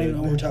listen good. I don't even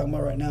know what we're talking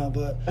about right now,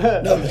 but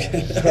no.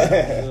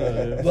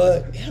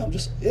 But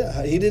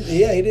yeah, he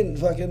didn't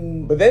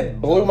fucking. But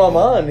that blew my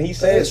mind. He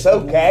said it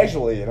so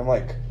casually, and I'm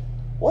like,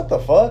 what the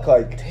fuck?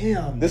 Like,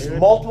 damn, this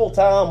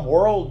multiple-time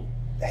world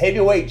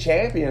heavyweight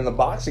champion in the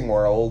boxing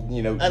world,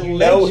 you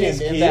know his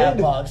kid in that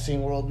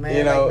boxing world, man.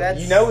 You know, like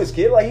you know his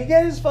kid. Like, he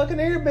got his fucking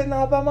ear bitten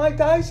off by Mike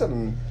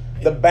Tyson.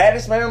 The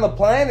baddest man on the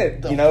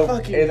planet, in the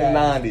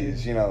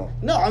 90s, you know.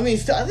 No, I mean,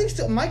 I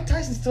think Mike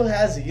Tyson still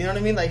has it, you know what I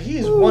mean? Like,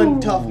 he's one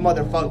tough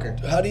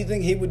motherfucker. How do you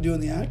think he would do in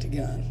the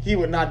octagon? He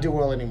would not do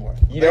well anymore.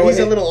 You know, he's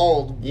a little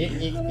old.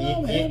 You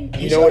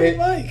know what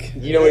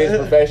his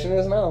profession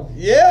is now?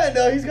 Yeah,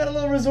 no, he's got a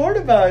little resort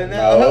about it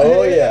now.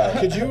 Oh, yeah.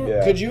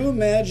 Could you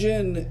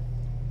imagine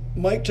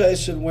Mike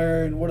Tyson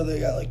wearing, what do they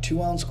got, like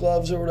 2-ounce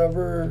gloves or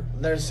whatever?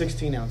 They're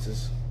 16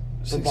 ounces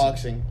for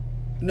boxing.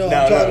 No,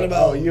 I'm talking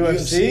about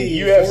UFC.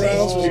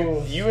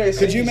 UFC.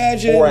 Could you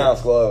imagine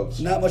 4-ounce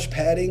gloves? Not much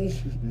padding.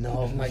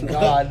 No, my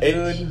God,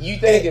 dude. You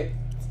think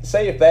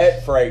if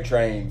that freight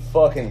train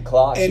fucking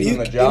clocks you in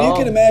the jaw, and you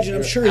can imagine,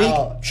 I'm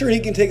sure he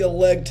can take a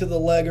leg to the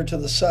leg or to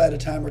the side a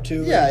time or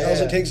two. Yeah, All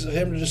it takes is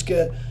him to just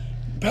get.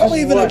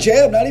 Probably even a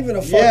jab, not even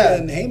a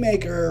fucking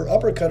haymaker or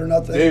uppercut or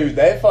nothing. Dude,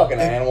 that fucking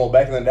animal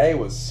back in the day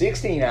was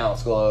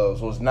 16-ounce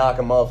gloves, was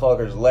knocking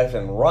motherfuckers left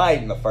and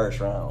right in the first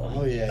round.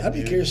 Oh, yeah. I'd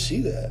be curious to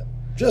see that.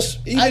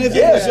 Just even if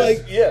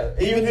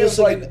it was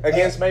like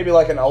against maybe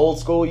like an old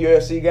school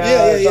UFC guy.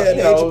 Yeah.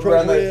 You know,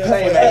 around the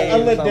same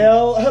age.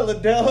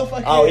 Liddell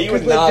fucking. Oh, he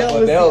would knock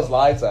Liddell's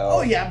lights out.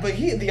 Oh yeah, but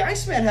the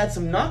Iceman had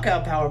some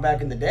knockout power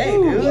back in the day,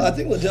 dude. I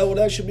think Liddell would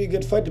actually be a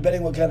good fight,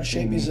 depending what kind of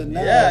shape he's in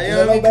now. Yeah, you know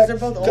what I mean? Because they're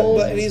both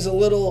old. But he's a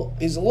little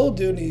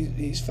dude. And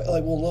he's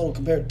like little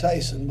compared to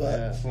Tyson,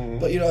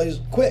 but you know he's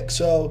quick.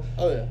 So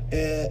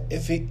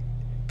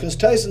because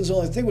Tyson's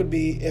only thing would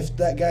be if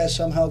that guy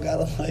somehow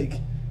got to like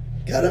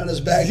got on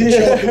his back to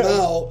choke him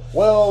out.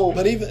 Well,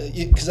 but even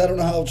because I don't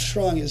know how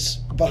strong his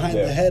behind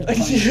the head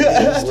punch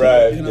is.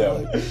 Right. You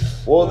know, like,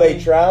 well,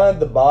 they tried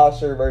the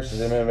boxer versus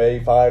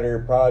MMA fighter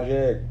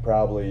project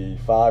probably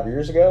 5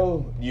 years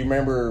ago. You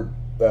remember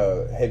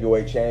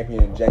heavyweight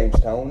champion James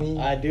Toney?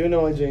 I do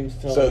know a James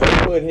Toney. So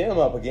they put him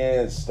up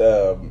against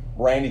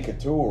Randy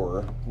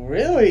Couture.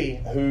 Really?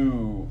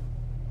 Who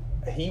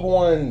he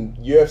won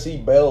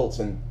UFC belts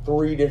in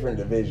 3 different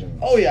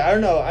divisions. Oh yeah,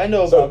 I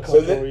know about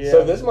Couture.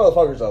 So this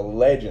motherfucker's a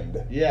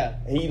legend. Yeah.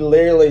 He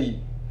literally,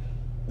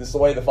 this is the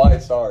way the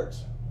fight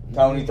starts.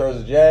 Tony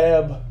throws a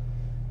jab.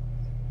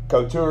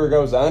 Couture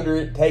goes under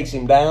it, takes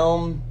him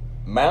down,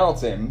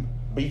 mounts him,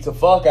 beats the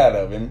fuck out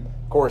of him.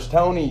 Of course,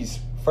 Tony's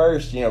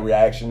first,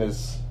 reaction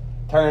is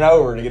turn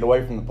over to get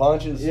away from the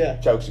punches. Yeah.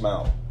 Chokes him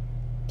out.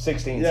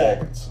 16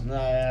 seconds. No,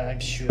 yeah, I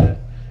can see that.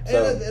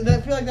 So, and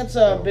I feel like that's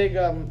a big.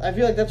 I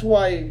feel like that's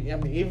why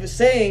even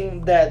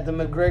saying that the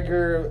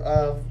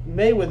McGregor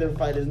Mayweather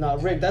fight is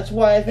not rigged. That's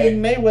why I think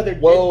Mayweather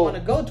didn't want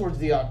to go towards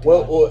the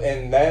octagon. Well,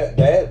 and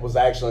that was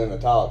actually in the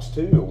talks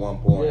too at one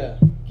point.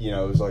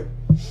 Yeah. It was like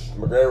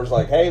McGregor was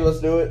like, "Hey, let's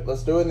do it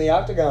in the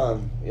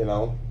octagon."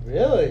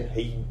 Really?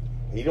 He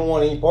didn't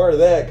want any part of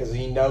that because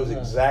he knows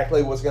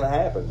exactly what's going to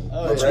happen.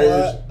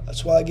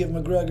 That's why I give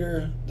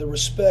McGregor the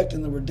respect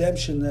and the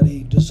redemption that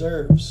he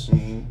deserves.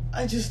 Mm-hmm.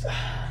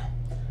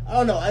 I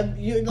don't know.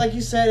 Like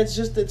you said,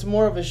 it's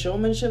more of a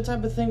showmanship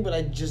type of thing. But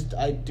I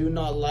do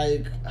not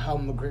like how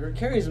McGregor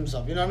carries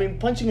himself. You know what I mean?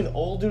 Punching an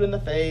old dude in the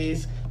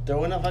face,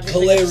 throwing a fucking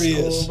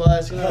hilarious school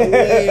bus.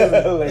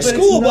 Hilarious.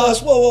 School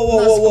bus.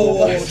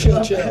 Whoa, chill.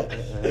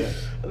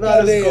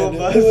 Not a school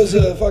bus. It was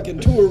a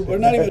fucking tour, or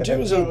not even a tour. It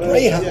was a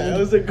Greyhound. Yeah, it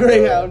was a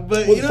Greyhound.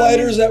 But with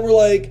fighters that were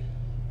like,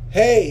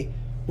 "Hey,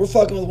 we're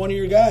fucking with one of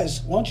your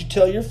guys. Why don't you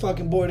tell your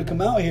fucking boy to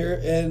come out here?"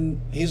 And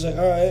he's like,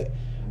 "All right."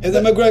 And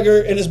then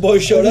McGregor and his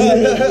boys showed up.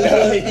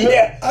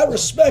 Yeah, I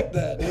respect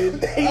that, dude.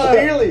 They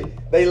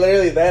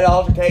literally, that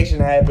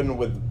altercation happened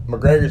with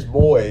McGregor's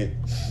boy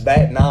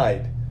that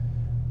night,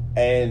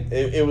 and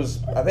it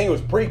was, I think it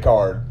was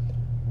pre-card.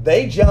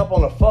 They jump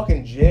on a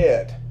fucking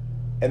jet,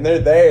 and they're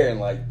there in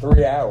like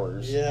 3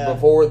 hours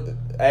before,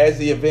 as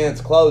the event's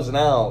closing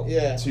out.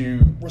 Yeah.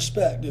 To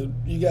respect, dude.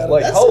 You got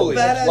like that's holy,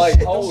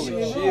 shit.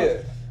 Holy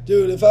shit.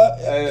 Dude, if I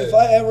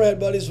ever had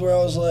buddies where I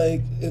was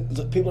like,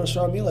 people are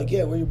surrounding me like,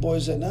 yeah, where your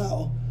boys at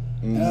now?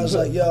 Mm-hmm. And I was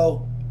like,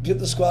 yo, get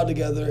the squad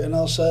together, and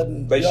all of a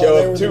sudden they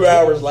show up 2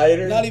 hours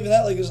later. Not even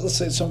that, like let's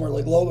say somewhere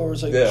like Logo, where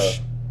it's like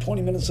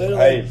 20 minutes later.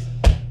 Hey, like,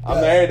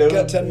 I'm there, dude.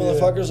 Got 10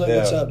 motherfuckers. Like,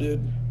 what's up,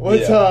 dude?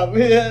 What's up?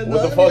 Yeah,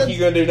 what the fuck you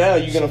gonna do now?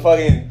 You gonna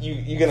fucking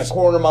you gonna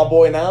corner my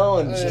boy now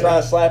and just try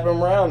and slap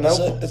him around?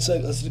 No. It's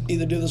like let's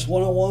either do this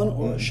 1-on-1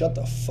 or shut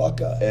the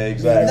fuck up.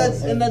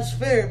 Exactly. And that's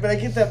fair, but I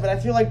get that. But I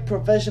feel like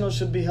professionals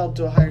should be held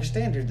to a higher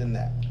standard than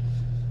that.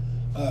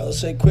 All right, let's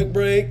take a quick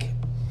break.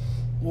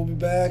 We'll be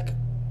back.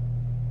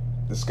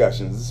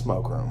 Discussions, the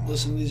smoke room.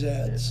 Listen to these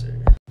ads.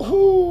 Yes,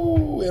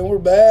 Ooh, and we're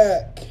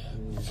back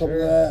from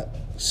that.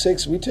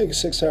 We took a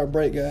 6-hour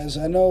break, guys.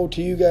 I know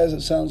to you guys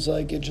it sounds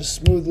like it just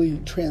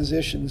smoothly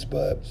transitions,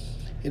 but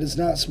it is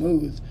not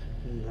smooth.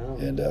 No.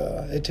 And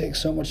it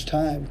takes so much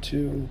time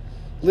to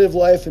live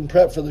life and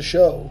prep for the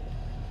show.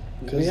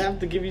 We have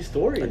to give you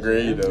stories.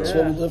 Agreed. That's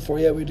what we live for.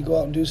 Yeah, we had to go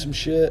out and do some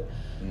shit.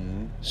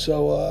 Mm-hmm.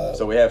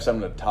 So we have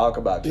something to talk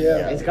about.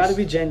 Yeah, it's got to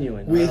be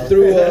genuine. We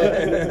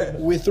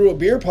threw a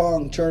beer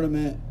pong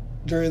tournament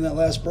during that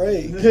last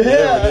break.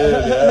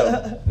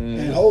 Yeah.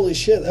 And holy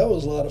shit, that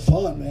was a lot of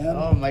fun, man.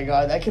 Oh my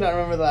god, I cannot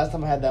remember the last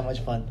time I had that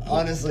much fun.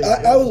 Honestly,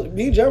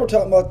 me and John were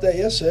talking about that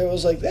yesterday. I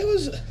was like,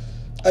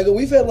 I go,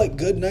 we've had like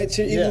good nights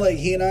here, even like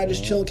he and I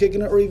just chilling,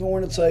 kicking it, or even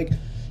when it's like,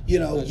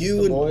 you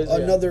and boys,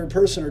 another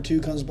person or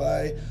two comes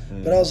by.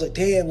 But I was like,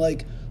 damn,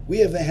 like we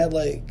haven't had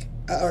like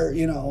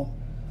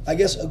I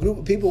guess a group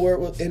of people where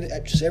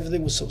just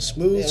everything was so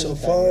smooth, so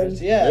fun.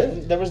 Yeah,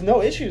 there was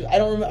no issues. I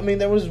don't remember. I mean,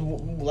 there was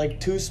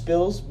like 2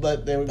 spills,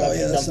 but they were dumped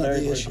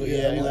very quickly.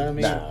 Yeah, you know what I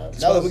mean.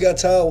 That's why we got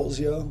towels,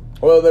 yo.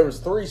 Well, there was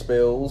 3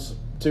 spills.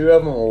 2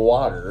 of them were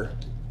water.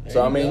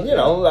 So I mean,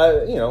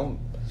 the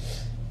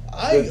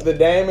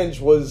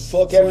damage was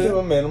kept to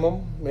a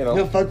minimum.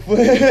 Fuck.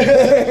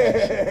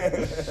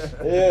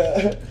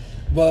 Yeah.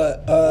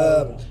 But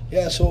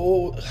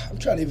so I'm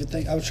trying to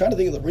think. I was trying to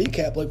think of the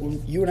recap, like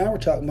when you and I were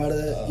talking about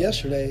it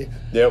yesterday.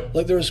 Yep.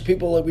 Like there was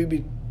people like we'd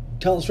be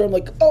telling the story. I'm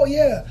like, oh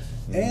yeah,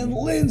 and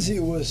Lindsay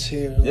was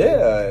here. Like,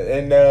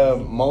 and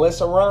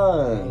Melissa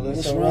Ryan.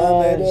 Melissa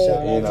Ryan.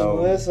 Shout out to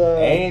Melissa.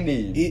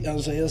 Andy. I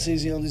was like, it's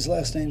easy on these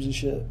last names and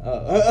shit.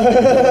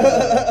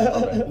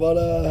 Okay. But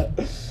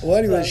well,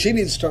 anyway, she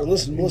needs to start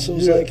listening. Melissa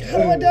was like, how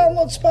do I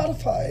download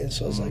Spotify? And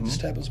so I was like,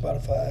 just type in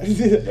Spotify.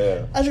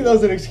 Yeah. I think that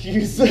was an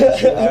excuse.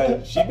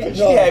 She'd be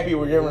happy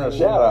we're giving her a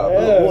shout out.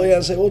 Yeah. Well, yeah, I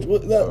say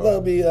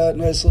that'll be a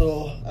nice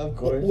little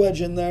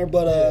wedge in there.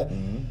 But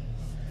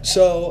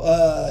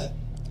so.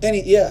 Can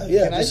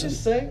I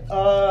just say,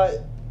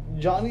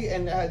 Johnny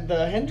and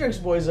the Hendrix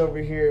boys over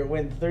here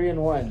went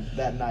 3-1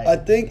 that night. I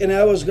think, and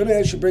I was going to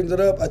actually bring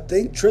that up. I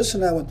think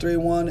Tristan and I went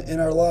 3-1,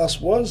 and our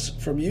loss was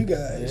from you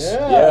guys.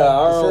 Yeah.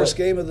 The first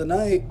game of the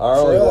night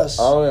for us.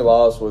 Our only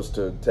loss was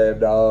to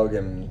Tab Dog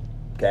and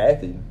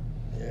Kathy.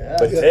 Yeah.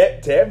 But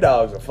Tab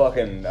Dog's a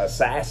fucking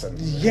assassin.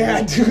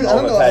 Yeah, dude. I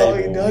don't know how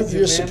he does it.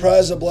 You're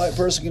surprised a black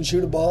person can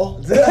shoot a ball?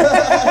 Remember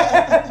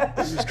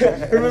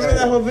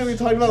that whole thing we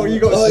talked about where you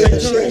go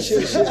straight to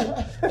it? Shit.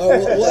 All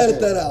right, we'll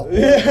edit that out.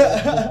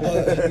 Yeah.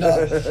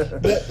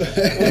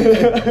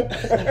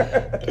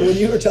 When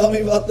you were telling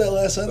me about that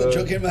last night, the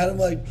joke came in my head, I'm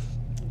like,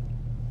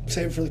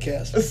 save it for the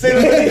cast. Save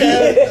it for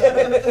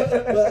the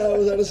cast. But I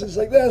was honestly just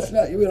like, that's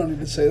not you. We don't need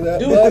to say that.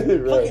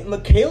 Dude, fucking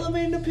Michaela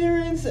made an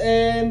appearance,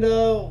 and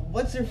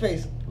what's her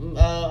face?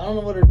 I don't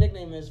know what her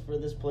nickname is for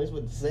this place,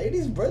 but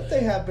Sadie's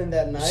birthday happened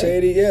that night.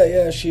 Sadie,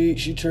 yeah.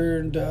 She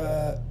turned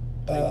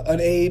an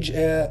age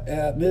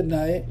at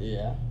midnight.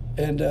 Yeah.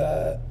 And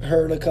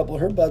her and a couple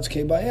of her buds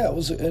came by. Yeah, it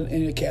was,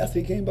 and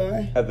Kathy came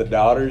by. Had the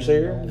daughters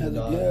here?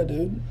 Yeah,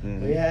 dude.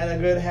 Mm-hmm. We had a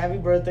good happy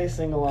birthday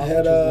sing along.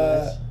 Had which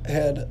was nice.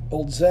 Had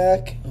old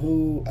Zach,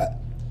 who I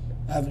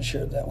haven't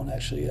shared that one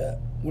actually yet.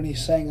 When he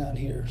sang on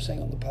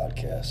the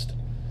podcast.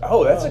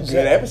 Oh, that's a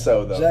good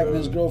episode though. Zach and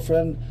his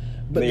girlfriend.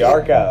 But the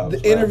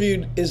archives. The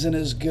interview isn't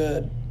as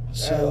good,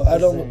 so I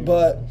don't.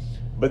 But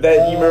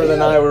that you remember the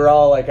night we were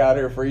all like out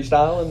here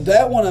freestyling?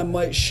 That one I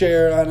might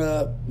share on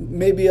a.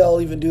 Maybe I'll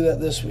even do that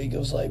this week. It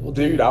was like, well,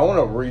 dude, I want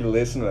to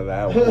re-listen to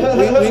that one.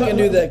 we can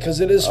do that because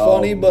it is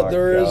funny, but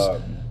there God.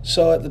 is.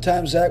 So at the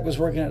time, Zach was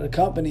working at a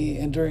company,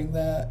 and during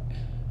that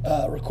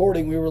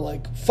recording, we were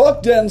like,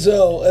 "Fuck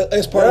Denzel"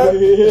 as part of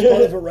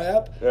a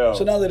rap. Yeah.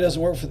 So now that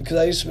doesn't work for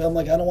because I'm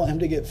like, I don't want him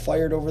to get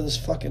fired over this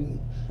fucking.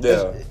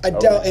 Yeah. I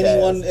doubt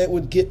anyone it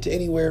would get to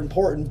anywhere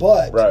important,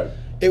 but right.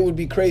 It would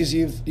be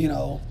crazy if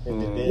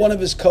one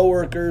of his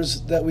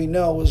coworkers that we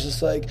know was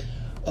just like,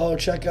 "Oh,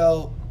 check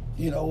out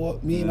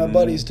what me and my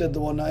buddies did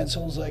the one night." And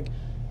someone's like,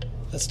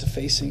 "That's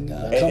defacing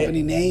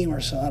company name or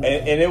something."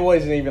 And it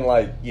wasn't even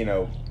like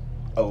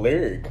a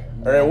lyric,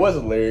 or it was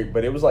a lyric,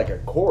 but it was like a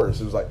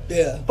chorus. It was like,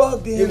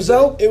 fuck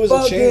Denzel. It was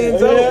a chant.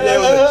 Yeah, it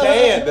was a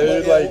chant. It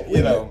was like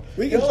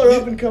we can are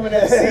up and coming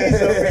at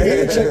seas over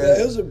here. Check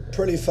that. It was a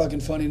pretty fucking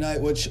funny night,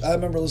 which I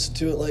remember listening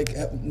to it like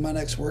at my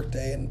next work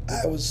day, and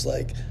I was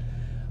like.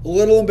 A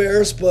little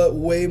embarrassed, but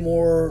way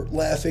more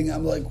laughing.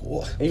 I'm like,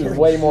 what? He was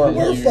way more.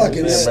 We're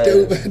fucking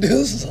stupid.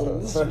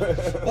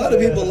 A lot of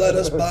people let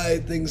us buy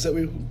things that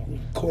we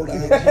record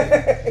on.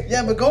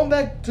 Yeah, but going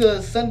back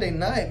to Sunday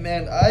night,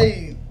 man,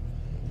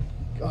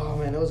 oh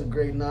man, that was a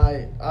great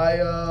night. I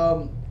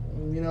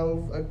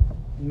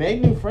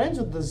made new friends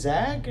with the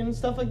Zach and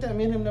stuff like that.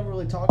 Me and him never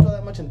really talked all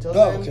that much until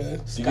then. Okay.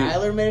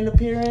 Skyler made an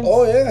appearance.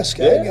 Oh yeah,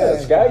 Sky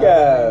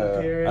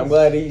Guy. I'm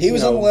glad he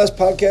was on the last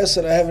podcast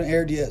that I haven't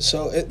aired yet,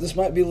 so this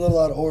might be a little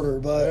out of order,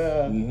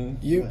 but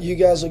you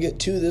guys will get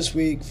 2 this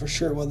week for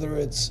sure, whether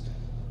it's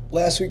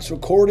last week's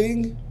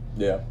recording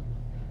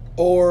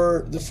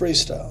or the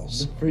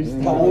freestyles. We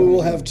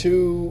will have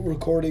 2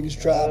 recordings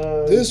drop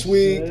this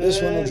week.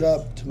 This one will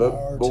drop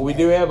tomorrow. But we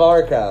do have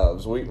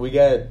archives. We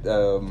got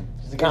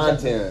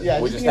content. Yeah,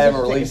 we just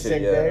haven't released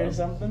it yet. Or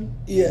something.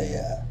 Yeah.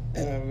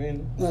 You know what I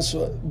mean? That's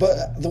what.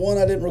 But the one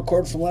I didn't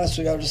record from last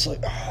week, I was just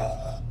like,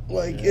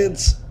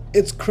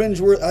 it's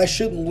cringeworthy. I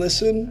shouldn't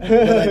listen, but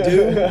I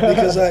do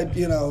because Are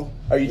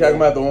you talking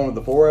about the one with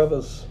the 4 of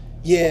us?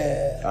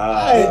 Yeah.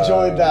 I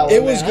enjoyed that one.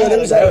 It was good. It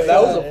was that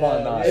was a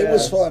fun night. It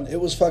was fun. It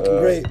was fucking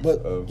great.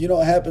 But you know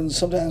what happens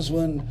sometimes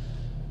when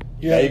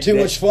you're having too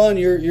much fun,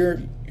 you're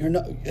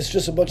not. It's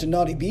just a bunch of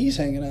naughty bees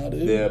hanging out,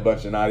 dude. Yeah, a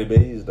bunch of naughty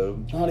bees,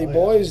 dude. Naughty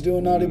boys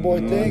doing naughty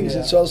boy things.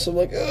 It's also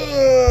like,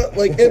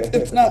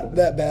 it's not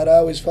that bad. I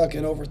always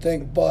fucking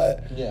overthink,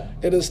 but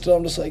it is still.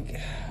 I'm just like.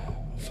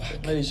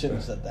 Fuck. Maybe you shouldn't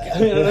have said that.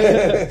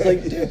 It's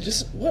like, dude,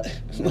 just what?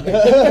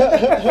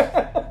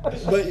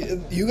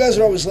 But you guys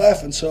are always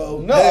laughing, so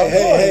no,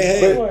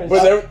 hey.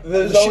 But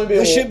there's only been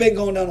the ship ain't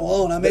going down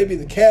alone. I may be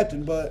the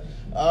captain, but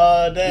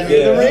damn,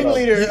 the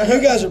ringleader.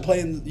 You guys are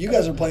playing. You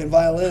guys are playing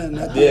violin.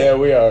 Yeah,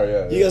 we are.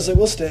 Yeah. You guys like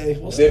we'll stay.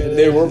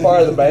 Dude, we're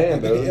part of the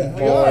band, dude. Yeah.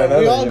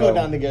 We all go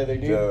down together,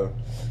 dude. Yeah.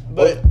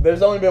 But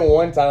there's only been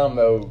one time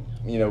though.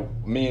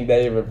 Me and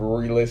Dave have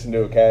re-listened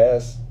to a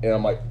cast, and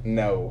I'm like,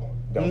 no.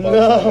 Don't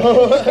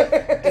No.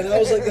 And I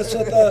was like, that's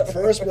what I thought at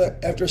first, but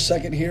after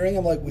second hearing,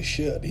 I'm like, we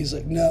should. He's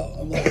like, no.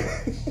 I'm like,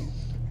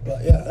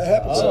 but yeah, that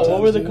happens sometimes.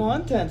 What were the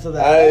contents of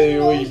that?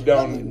 We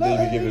don't need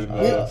to give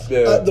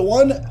it the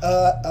one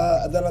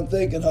that I'm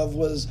thinking of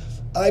was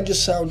I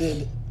just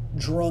sounded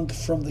drunk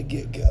from the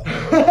get-go.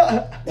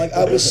 Like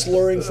I was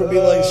slurring from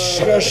being like,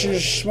 shush your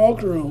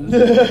smoke room.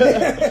 And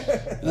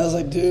I was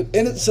like, dude.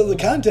 So the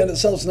content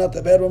itself's not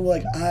that bad, but I'm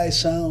like, I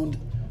sound...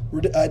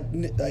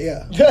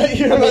 yeah.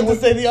 You're about to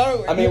say the R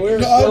word. I mean, we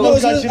were I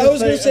was going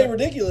to say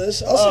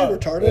ridiculous. I'll say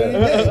retarded any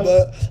day,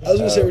 but I was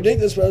going to say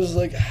ridiculous, but I was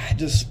like,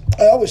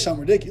 I always sound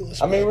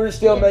ridiculous. I mean, we were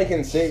still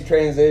making sick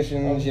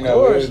transitions, Of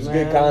course, it was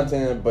man. good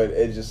content, but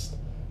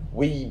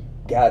we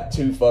got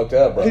too fucked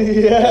up, bro.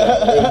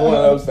 Yeah. It was one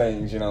of those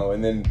things,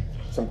 and then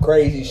some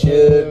crazy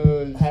shit.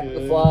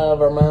 fly out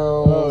of our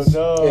mouths.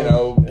 Oh, no. You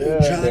know,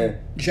 Dude,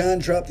 John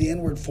dropped the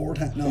N-word 4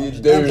 times. No,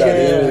 dude, I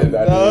did.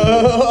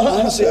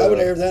 Honestly, I would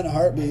air that in a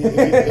heartbeat.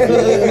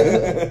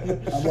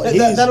 I'm like,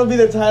 that'll be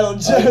the title.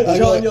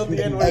 John yelled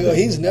the N-word. I go,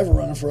 he's never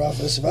running for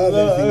office. If I have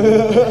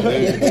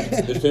anything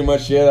Dude, there's too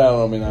much shit out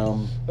on me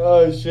now.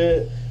 Oh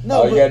shit!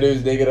 No, all you gotta do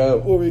is dig it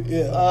up. I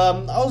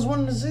was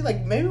wanting to see,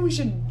 like, maybe we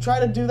should try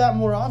to do that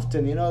more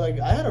often. You know, like,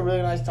 I had a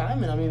really nice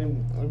time, and I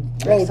mean,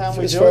 next time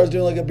we as far as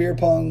doing like a beer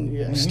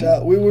pong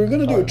style, we were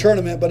gonna do a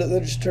tournament, but it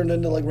just turned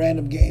into like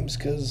random games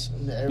because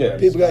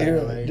people got here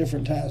at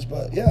different times.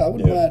 But yeah, I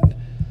wouldn't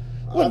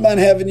mind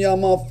having y'all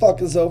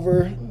motherfuckers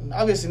over.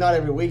 Obviously, not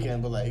every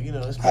weekend, but like, you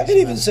know, I could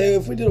even say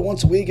if we did it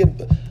once a week,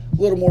 it'd a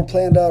little more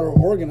planned out or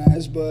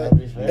organized. But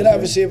and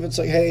obviously, if it's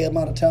like, hey, I'm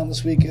out of town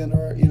this weekend,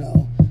 or you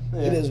know.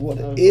 It is what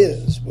it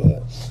is,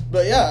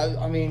 but yeah,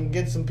 I mean,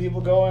 get some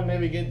people going.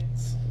 Maybe get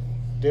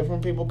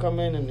different people come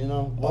in, and you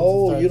know.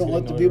 Oh, you don't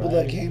like the people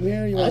that came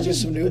here? You want to get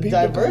some new people?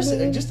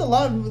 Diversity, just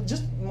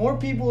more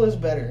people is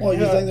better. Well,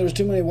 you think there's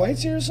too many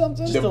whites here or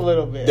something? Just a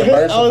little bit.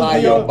 Diversify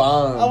your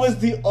bonds. I was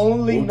the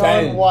only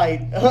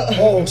non-white.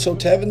 Oh, so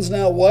Tevin's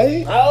not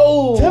white?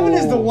 Oh, Tevin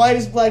is the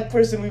whitest black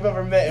person we've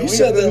ever met. You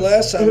said that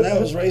last time. That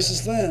was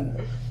racist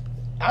then.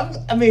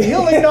 I mean,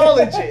 he'll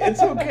acknowledge it. It's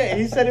okay.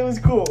 He said it was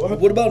cool.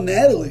 What about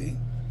Natalie?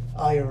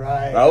 Oh, you're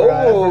right.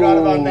 I forgot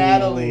about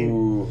Natalie.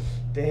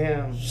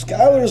 Damn.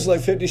 Skylar's like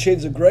 50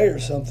 Shades of Grey or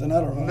something.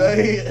 I don't know.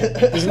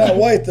 He's not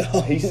white,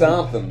 though. He's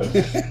something.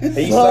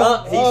 He's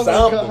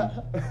something.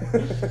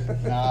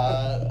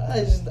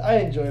 I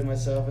enjoyed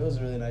myself. It was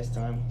a really nice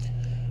time.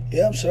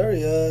 Yeah, I'm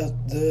sorry.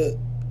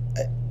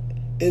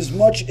 As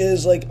much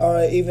as, like, all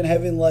right, even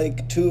having,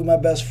 like, 2 of my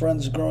best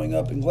friends growing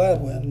up in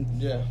Gladwin.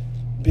 Yeah.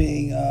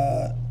 Being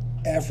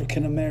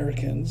African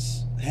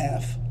Americans,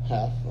 half.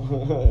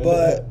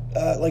 But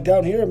like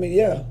down here, I mean,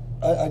 yeah,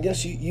 I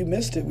guess you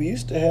missed it. We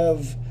used to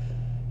have,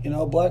 you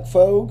know, black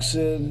folks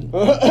and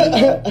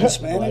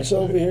Hispanics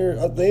over here.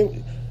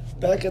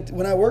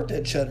 When I worked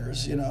at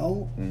Cheddar's, you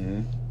know,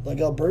 like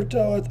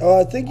Alberto.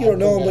 I think you don't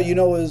know him, but you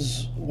know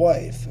his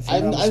wife. If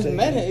I've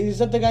met him. Is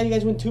that the guy you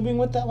guys went tubing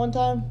with that one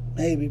time?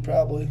 Maybe,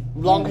 probably.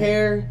 Long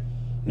hair.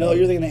 No,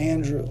 you're thinking of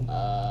Andrew.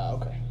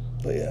 Okay.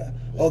 But yeah.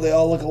 Oh, they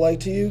all look alike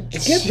to you?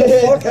 Get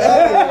the fuck out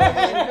of here,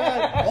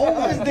 man. Oh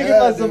my God, digging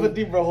myself a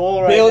deeper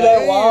hole right now. Build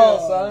that wall,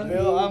 son.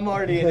 Bill, I'm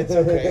already in. It's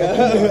okay.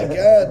 Oh my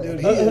God, dude.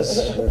 He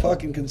is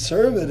fucking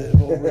conservative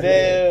over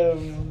there.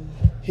 Damn.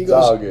 He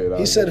goes.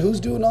 He said, "Who's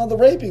doing all the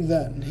raping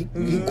then?" He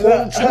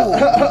quoted Trump.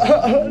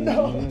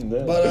 No.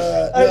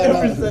 But I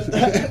never said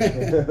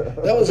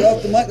that. That was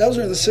off the mic. That was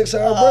during the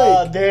 6-hour break.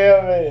 Oh,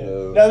 damn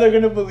it! Now they're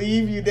gonna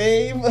believe you,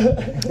 Dave.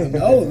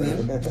 No,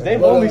 man.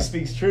 Dave only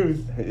speaks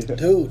truth.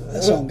 Dude,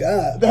 that's on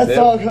God. That's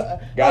all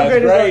God. God's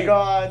great.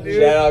 God,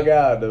 dude. Shout out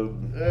God,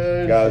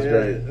 dude. God's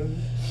great.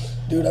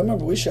 Dude, I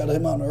remember we shouted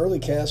him out in an early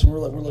cast, and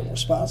we're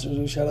sponsors.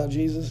 We shout out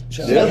Jesus.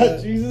 Shout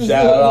out Jesus.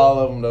 Shout out all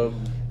of them, though.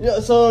 Yeah,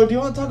 so do you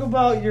want to talk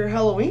about your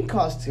Halloween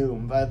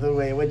costume, by the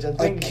way, which I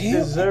think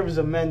deserves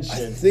a mention?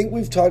 I think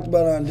we've talked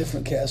about it on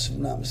different casts, if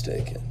I'm not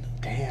mistaken.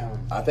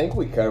 Damn. I think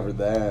we covered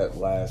that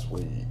last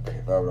week.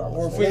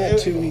 Or if we had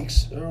 2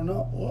 weeks. I don't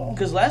know.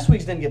 Because last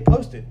week's didn't get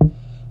posted.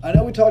 I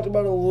know we talked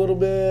about it a little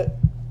bit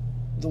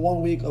the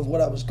 1 week of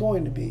what I was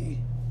going to be.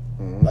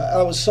 Mm-hmm.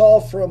 I was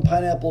Saul from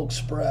Pineapple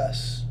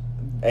Express.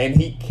 And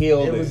he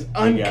killed it. It was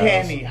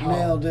uncanny.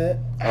 Nailed it.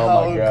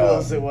 How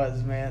close it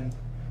was, man.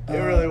 It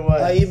really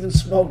was. I even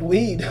smoked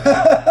weed. You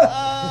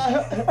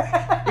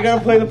gotta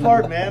play the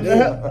part, man.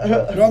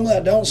 Normally I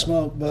don't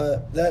smoke,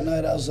 but that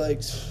night I was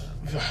like,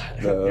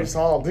 you're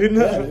Saul, dude.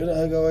 Yeah, dude,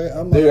 I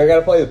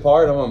gotta play the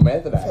part. I'm a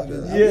method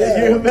actor.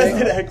 Yeah, you're a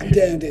method actor.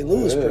 Daniel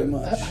Day-Lewis, pretty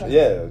much.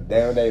 Yeah,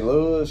 Daniel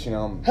Day-Lewis. You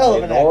know, hell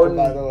of an Norton,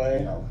 actor, by the way.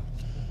 You know,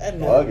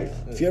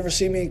 if you ever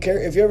see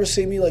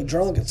me like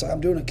drunk, it's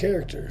I'm doing a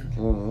character.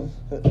 Mm-hmm.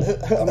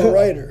 I'm a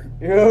writer.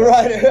 You're a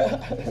writer.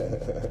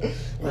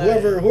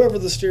 whoever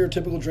the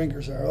stereotypical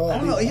drinkers are. I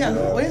don't know.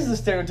 Yeah, what is the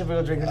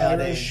stereotypical drinker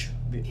nowadays?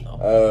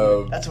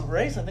 That's a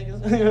race, I think.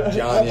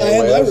 Johnny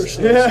West.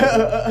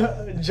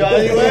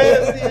 Johnny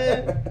West.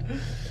 Yeah.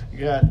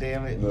 God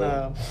damn it.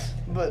 No.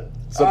 But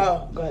go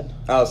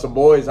ahead. So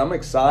boys, I'm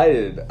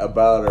excited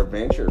about our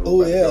venture.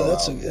 Oh yeah,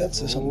 that's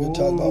something to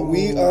talk about.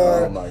 We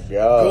are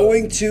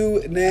going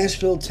to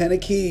Nashville,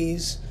 Tennessee,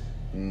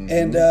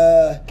 and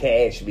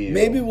Cashville.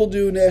 Maybe we'll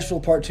do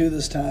Nashville Part 2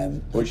 this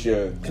time. We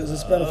should, because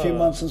it's been a few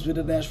months since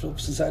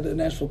I did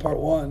Nashville Part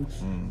 1.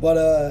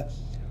 But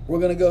we're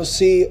gonna go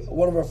see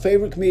one of our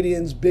favorite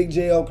comedians, Big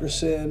J.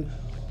 Okerson.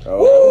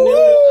 Oh.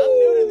 I'm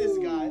new to this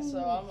guy, so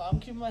I'm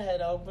keeping my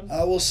head open.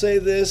 I will say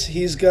this: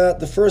 he's got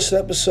the first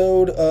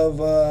episode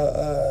of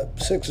a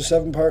 6 or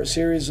 7 part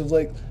series of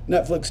like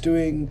Netflix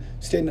doing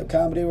stand-up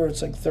comedy, where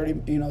it's like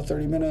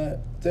 30-minute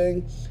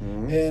thing,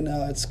 and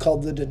it's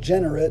called The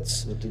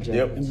Degenerates.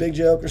 Yep. And Big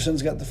J.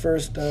 Okerson's got the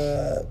first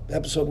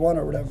episode 1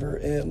 or whatever,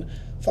 and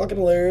fucking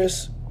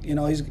hilarious.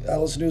 I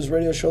listen to his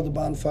radio show, The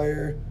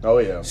Bonfire, Oh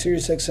yeah.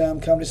 Sirius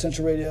XM, Comedy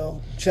Central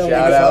Radio, Channel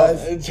Shout out.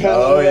 95.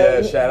 Oh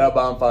yeah. Shout out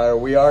Bonfire.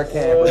 We are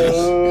campers.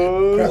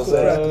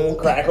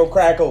 Crackle.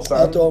 Crackle, son.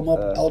 I'll throw them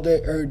up all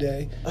day, every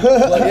day.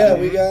 But yeah,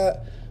 we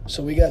got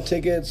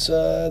tickets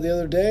the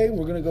other day.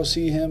 We're gonna go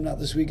see him not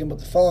this weekend, but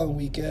the following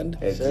weekend.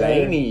 It's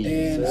zany.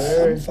 And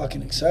I'm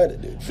fucking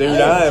excited, dude.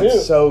 Dude, I am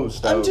so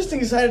stoked. I'm just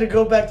excited to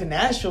go back to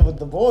Nashville with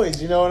the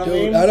boys. You know what I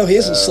mean? I know he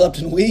hasn't slept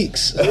in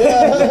weeks.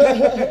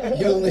 Yeah.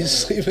 You only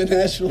sleep in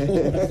Nashville.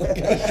 God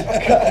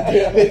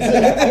damn it.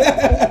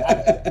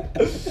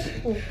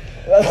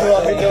 That's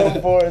what I'm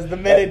known for, is the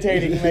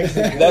meditating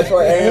Mexican. That's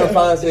where Aaron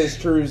finds his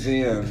true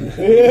zen.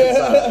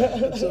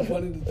 It's so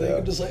funny to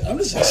think. I'm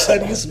just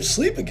excited to get some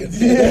sleep again.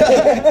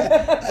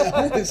 I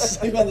want to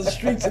sleep on the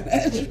streets in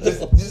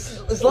Nashville.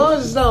 Just as long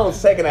as it's not on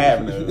 2nd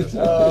Avenue.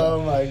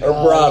 Oh my god.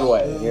 Or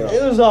Broadway.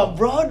 It was on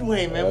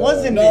Broadway, man,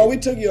 wasn't No, it? we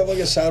took you off like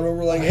a side road.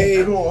 We're like, hey,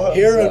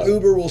 here an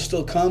Uber will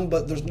still come,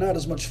 but there's not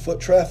as much foot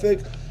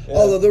traffic. Yeah.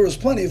 Although there was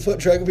plenty of foot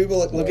traffic, people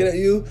like looking at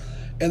you.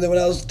 And then when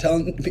I was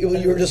telling people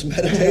you were just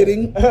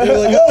meditating, they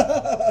were like,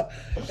 ah!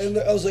 And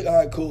I was like, all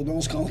right, cool. No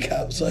one's calling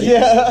cops. Like, You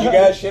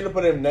guys should have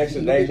put him next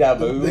to Deja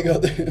Vu they go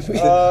there. to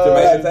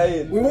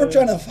meditate. We weren't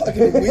trying to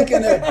fucking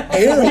weekend at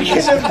Aaron.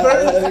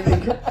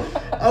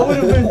 I would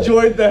have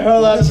enjoyed the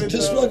hell out of it.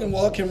 Just fucking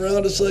walking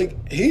around, it's like,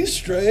 he's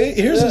straight.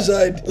 Here's his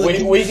ID.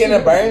 Like, Weekend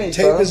at Bernie's,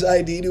 tape son. his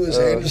ID to his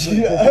hand.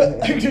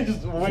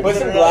 Just like, Put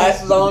some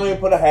glasses on him,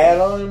 put a hat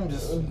on him.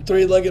 Just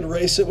three-legged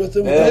race it with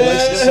him.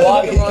 just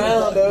walk him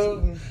around,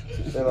 dude.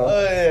 You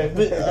know.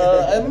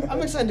 But,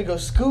 I'm excited to go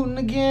scooting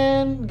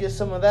again, get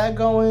some of that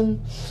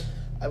going.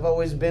 I've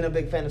always been a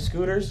big fan of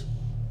scooters.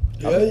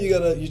 Yeah,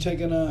 you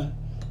taking a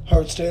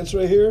hard stance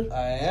right here?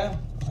 I am.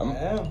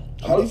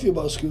 How do you feel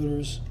about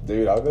scooters?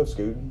 Dude, I'll go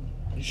scooting.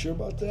 You sure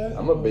about that?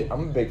 I'm a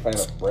big fan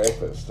of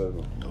breakfast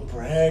too.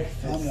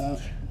 Breakfast. I'm not.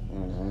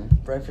 Mm-hmm.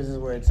 Breakfast is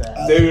where it's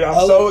at. Dude,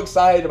 I'm so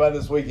excited about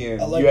this weekend.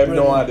 like You have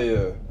no Brenner.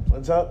 idea.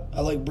 What's up?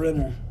 I like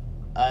Brenner.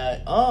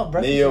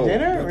 Breakfast Neil. for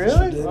dinner? Breakfast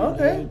for Really? dinner,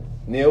 Okay. dude.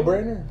 Neil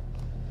Brenner?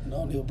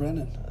 No, Neil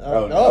Brennan.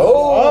 Oh,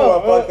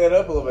 no. I fucked that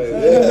up a little bit.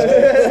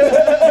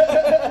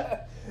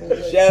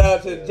 Shout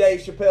out to Dave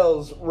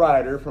Chappelle's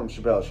writer from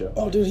Chappelle Show.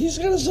 Oh, dude, he's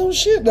got his own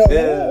shit now.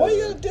 Yeah. Why you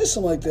gotta diss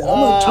him like that? I'm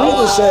gonna tweet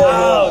this at him.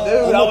 Oh,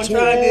 dude, I was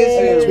trying to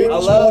diss him. I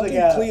love the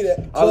guy.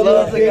 I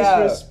love the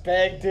guy.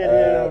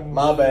 Disrespected him.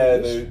 My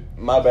bad, dude.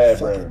 My bad,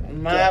 Brenner.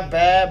 My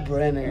bad,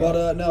 Brenner.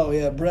 But no,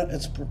 yeah,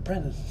 it's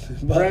Brennan.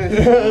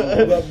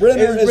 Brennan. But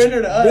Brenner It's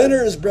Brenner to us.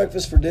 Brenner is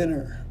breakfast for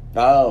dinner.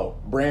 Oh,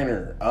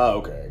 Brenner. Oh,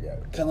 okay, I got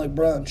it. Kind of like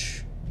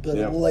brunch, but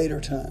Yep. at a later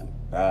time.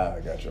 Ah, I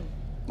got you.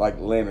 Like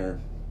Leonard.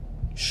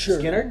 Sure.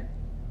 Skinner?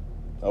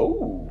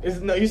 Oh.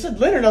 No, you said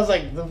Leonard. I was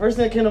like, the first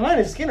thing that came to mind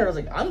is Skinner. I was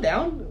like, I'm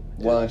down.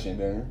 Lunch and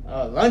dinner.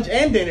 Lunch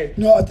and dinner.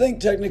 No, I think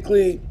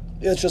technically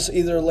it's just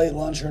either a late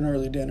lunch or an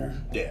early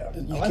dinner. Yeah.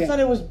 You I can't- thought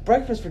it was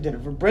breakfast for dinner.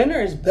 For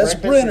Brenner is That's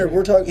breakfast Brenner.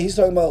 for He's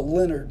talking about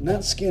Leonard,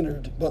 not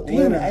Skinner, but Damn,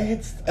 Leonard.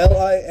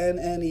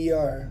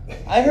 Linner.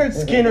 I heard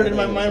Skinner and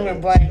my mind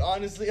went blank,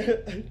 honestly.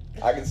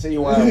 I can see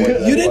why I went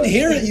that You didn't way.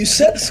 hear it. You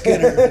said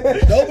Skinner.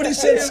 Nobody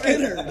said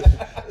Skinner.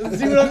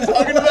 See what I'm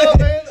talking about,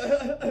 man?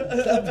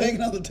 Stop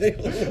banging on the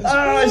table.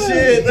 Oh,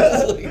 shit.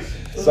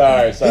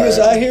 Sorry. Because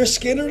I hear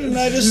Skinner and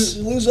I just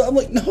lose. I'm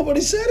like,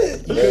 nobody said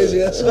it. You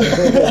crazy asshole.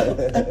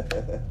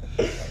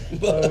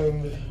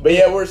 But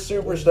yeah, we're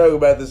super stoked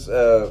about this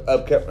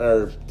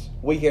upcoming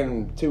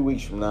weekend 2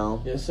 weeks from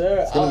now. Yes, sir.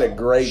 It's gonna be a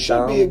great Should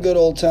time. be a good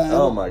old time.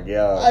 Oh my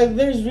god.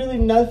 There's really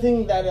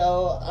nothing that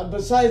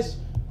besides.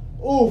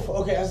 Oof.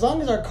 Okay, as long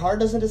as our car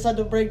doesn't decide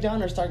to break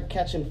down or start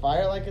catching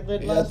fire like it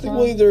did Yeah, I last think time.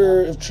 we'll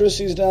either, if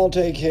Trissy's down,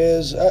 take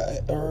his,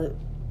 or.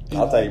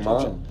 I'll take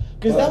mine.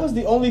 Because that was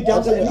the only I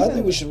downside.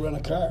 think we should rent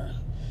a car.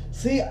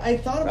 See, I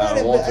thought about I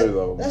it, don't want but to,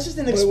 though. that's just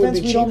an But it would expense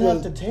be we don't cheaper.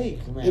 have to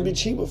take, man. It'd be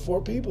cheap with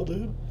 4 people,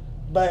 dude.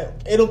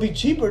 But it'll be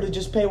cheaper to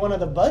just pay one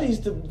of the buddies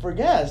for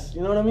gas.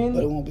 You know what I mean?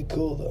 But it won't be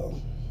cool though.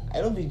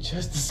 It'll be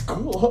just as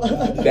cool.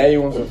 Daddy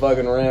wants to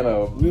fucking rent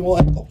a. We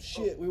won't. Oh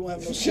shit! We won't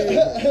have no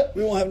Sirius.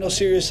 We won't have no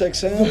Sirius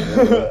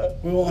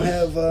XM. We won't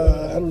have.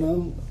 I don't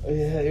know.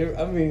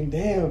 Yeah, I mean,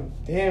 damn.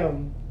 I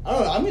don't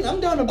know. I mean, I'm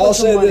down to put I'll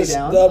some say money this: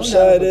 down. the I'm down to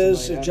upside put some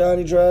is money if down.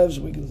 Johnny drives,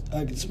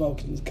 I can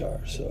smoke in the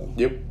car. So.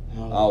 Yep.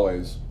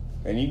 Always.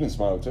 And you can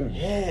smoke too.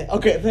 Yeah.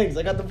 Okay. Thanks.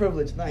 I got the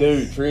privilege. Nice.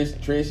 Dude,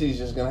 Tracy's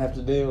just gonna have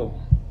to deal.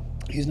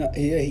 He's not.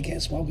 Yeah, he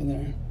can't smoke in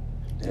there.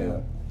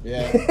 Yeah.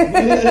 Yeah.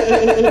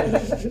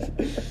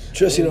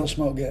 Trissy don't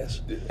smoke gas.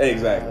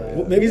 Exactly.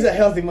 Well, maybe He's a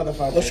healthy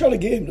motherfucker. let's try to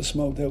get him to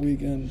smoke that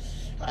weekend.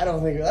 I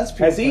don't think that's.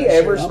 peer Has he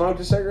pressure. ever smoked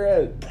a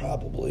cigarette?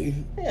 Probably.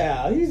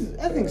 Yeah,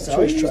 I think so.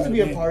 Trish He used tried to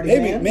be a me. party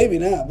Maybe, man. maybe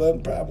not,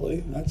 but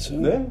probably. I'd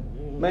assume. Yeah.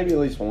 Maybe at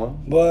least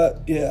one.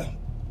 But yeah,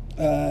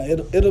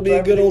 it'll be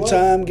a good old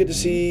time. Get to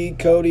see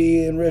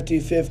Cody and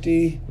Rifty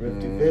 50.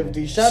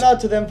 50-50. Shout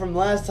out to them from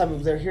last time.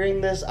 If they're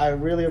hearing this, I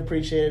really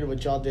appreciated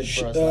what y'all did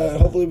for us. last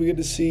time. Hopefully we get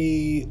to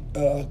see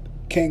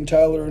King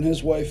Tyler and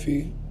his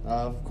wifey.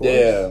 Of course.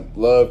 Yeah.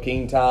 Love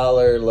King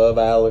Tyler. Love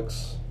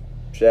Alex.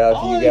 Shout out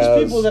All to of you these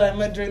guys. people that I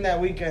met during that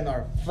weekend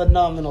are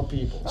phenomenal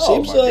people. Oh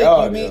Seems my like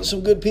God, you meet yeah.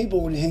 some good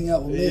people when you hang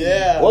out with me.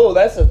 Yeah. Whoa,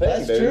 that's the thing,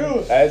 That's dude.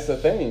 true. That's the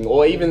thing.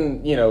 Well,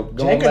 even, going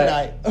Take a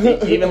back,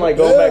 night. even like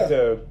going Yeah. back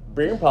to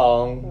beer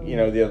pong,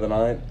 the other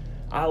night,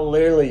 I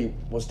literally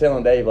was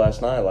telling Dave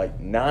last night,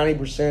 like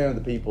 90% of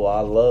the people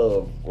I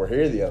love were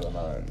here the other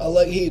night. I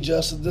like he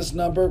adjusted this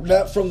number,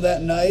 not from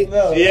that night.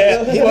 No.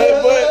 Yeah, but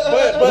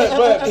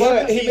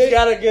He he's made-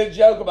 got a good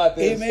joke about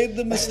this. He made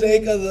the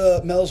mistake of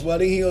the Mel's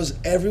wedding. He goes,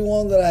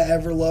 everyone that I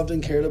ever loved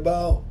and cared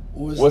about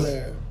was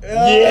there.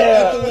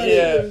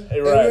 Yeah, And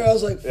right. I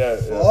was like, Yeah.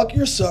 fuck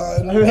your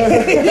son. Fuck your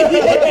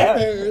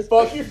parents.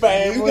 Fuck your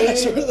family. You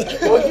guys were there.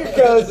 Fuck your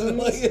cousins.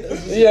 Like,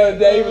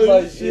 Dave was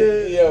like,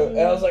 shit. and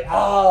I was like,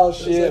 oh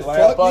shit.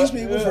 Fuck these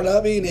people for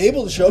not being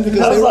able to show because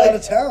I was they were like, out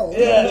of town.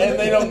 Yeah, and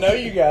they don't know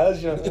you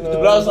guys. But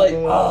I was like,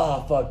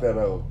 fuck that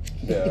up.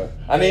 Yeah,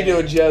 I need to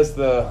adjust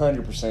the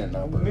 100%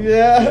 number.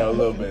 Yeah. A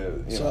little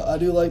bit. So I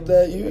do like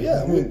that.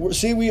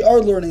 We are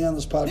learning on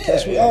this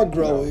podcast. We are Yeah.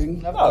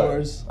 growing. Of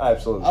course.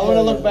 Absolutely. I want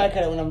to look back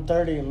at it when I'm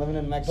 30 and living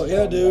in Mexico. But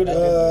yeah, dude.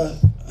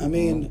 I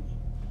mean,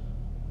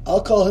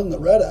 I'll call him the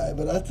red eye,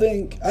 but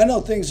I know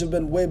things have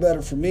been way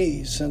better for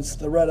me since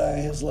the red eye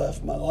has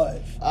left my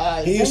life.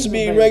 He used to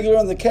be regular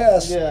on the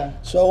cast, Yeah.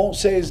 so I won't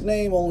say his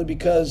name only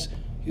because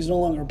he's no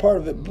longer a part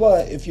of it.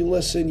 But if you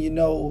listen, you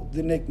know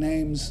the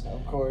nicknames,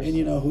 Of course. and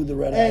you know who the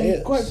red eye And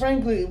is. quite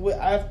frankly,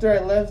 after I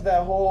left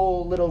that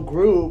whole little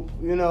group,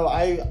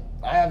 I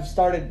have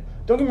started.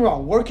 Don't get me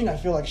wrong, working I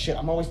feel like shit.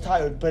 I'm always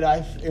tired, but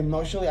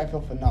emotionally I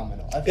feel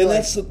phenomenal. I feel And like,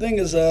 that's the thing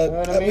is, know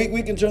what I mean?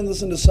 we can turn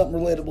this into something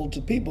relatable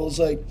to people. It's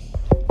like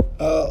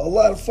a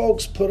lot of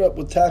folks put up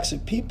with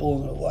toxic people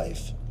in their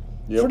life.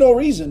 Yep. For no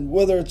reason,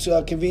 whether it's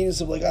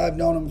convenience of like I've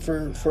known them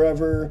for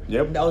forever,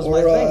 Yep. That was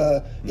or my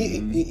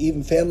thing.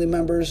 even family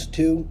members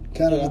too,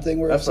 kind of Yeah. a thing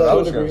where That's it's what I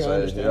like, was going I to say.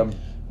 understand. Yeah.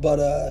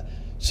 But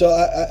so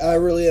I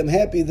really am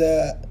happy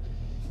that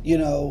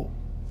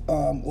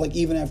like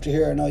even after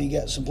here, I know you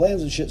got some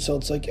plans and shit. So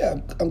it's like, yeah,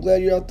 I'm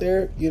glad you're out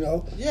there.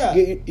 Yeah.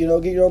 get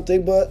your own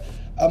thing. But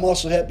I'm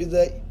also happy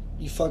that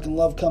you fucking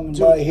love coming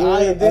Dude, by here.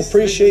 I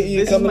appreciate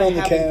you this coming is my on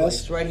the happy cast.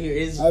 place right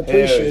here. I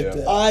appreciate Hell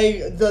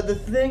yeah. that. The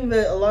thing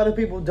that a lot of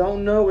people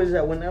don't know is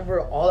that whenever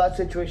all that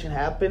situation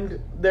happened,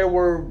 there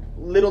were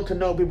little to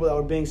no people that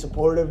were being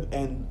supportive,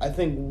 and I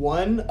think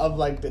one of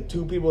like the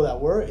two people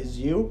that were is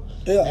you.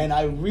 Yeah. And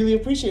I really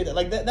appreciate it.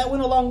 Like that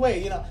went a long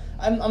way.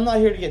 I'm not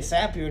here to get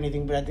sappy or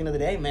anything, but at the end of the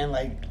day, man,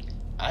 like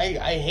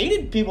I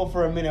hated people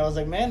for a minute. I was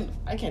like, man,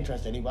 I can't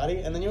trust anybody.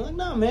 And then you're like,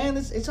 no, man,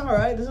 it's all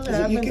right. This doesn't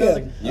happen. You I was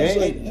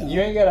can. like,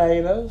 You ain't got to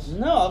hate us.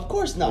 no, of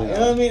course not. Yeah. You know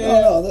what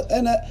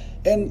I mean?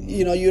 And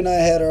you and I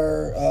had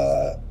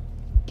our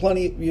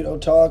plenty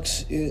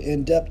talks,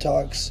 in depth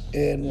talks,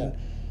 and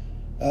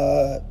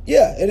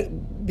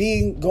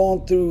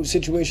going through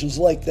situations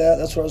like that.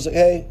 That's where I was like,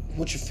 hey,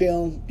 what you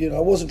feeling? I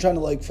wasn't trying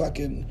to like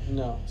fucking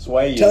No.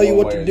 Sway you tell you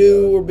one what way to or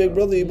do the or other. big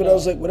brother you, but I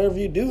was like, whatever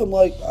you do, I'm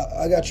like,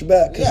 I got your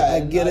back because Yeah, I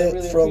and get I it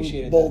really from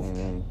appreciated both.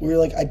 that. We're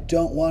like, I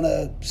don't want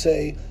to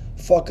say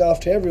fuck off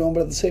to everyone,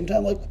 but at the same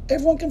time, like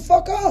everyone can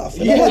fuck off.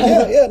 And I'm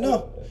like,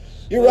 no,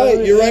 you're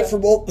right. You're right for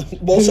both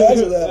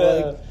sides of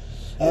that.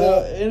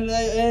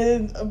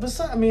 And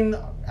besides, I mean,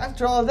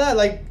 after all of that,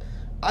 like,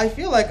 I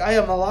feel like I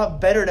am a lot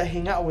better to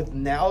hang out with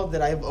now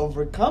that I've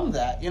overcome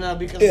that,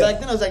 because back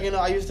then I was like,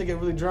 I used to get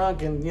really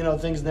drunk and,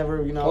 things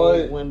never,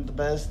 went the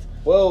best.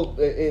 Well,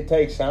 it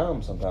takes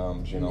time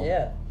sometimes,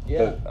 Yeah.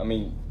 But, I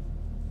mean,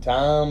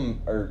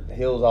 time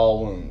heals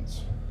all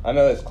wounds. I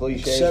know it's cliche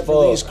Except as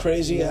for fuck. these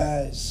crazy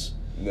eyes.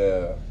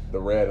 The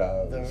red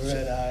eyes. The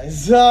red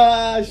eyes.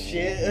 Ah,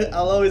 shit.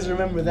 I'll always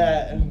remember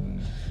that.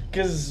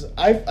 Because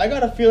I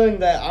got a feeling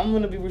that I'm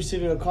going to be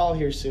receiving a call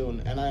here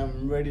soon, and I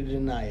am ready to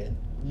deny it.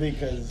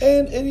 Because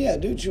And yeah,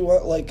 dude, you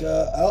want like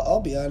I'll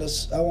be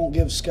honest, I won't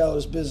give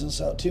Skylar's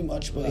business out too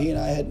much, but he and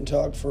I hadn't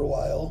talked for a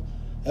while.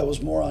 That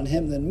was more on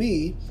him than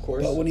me. Of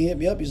course. But when he hit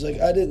me up, he's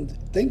like, I didn't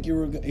think you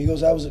were. He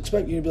goes, I was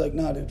expecting you to be like,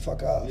 nah, dude,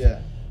 fuck off. Yeah.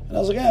 And I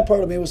was like,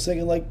 part of me was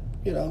thinking like,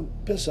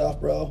 piss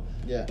off, bro.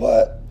 Yeah.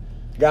 But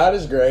God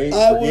is great.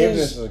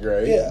 Forgiveness is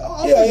great. Yeah,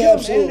 I'll yeah, forgive him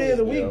absolutely. any day of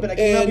the week, but I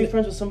cannot be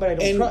friends with somebody I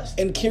don't trust.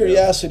 And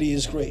curiosity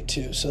is great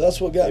too. So that's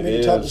what got me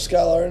to talk to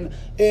Skylar,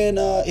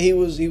 and he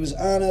was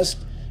honest.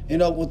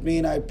 With me,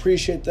 and I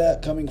appreciate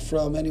that coming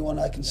from anyone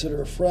I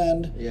consider a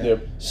friend. Yeah.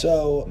 Yep.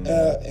 So,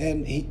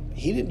 and he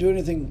didn't do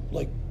anything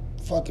like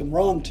fucking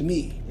wrong to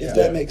me, if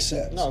that makes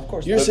sense. No, of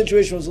course Your not.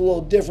 situation was a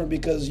little different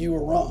because you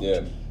were wronged.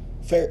 Yeah.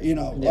 Fair,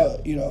 No,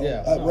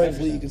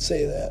 rightfully you could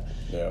say that.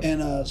 Yeah.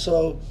 And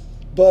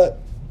but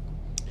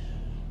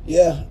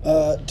yeah,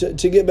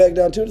 to get back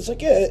down to it, it's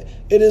like, it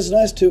is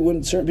nice to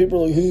when certain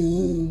people are like,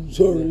 hey,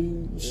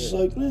 sorry. It's just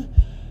like,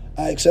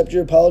 I accept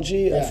your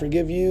apology. I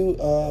forgive you,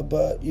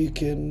 but you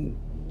can.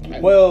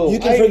 Well, You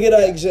can forget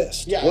I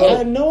exist. Yeah, Well- I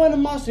had no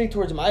animosity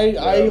towards him.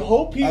 I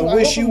hope he. I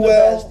wish hope you him the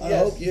well. best. I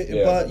Yes. hope you,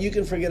 Yeah. but you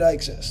can forget I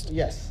exist.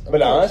 Yes. of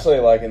But course. honestly,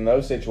 like in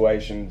those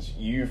situations,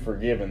 you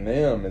forgiving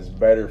them is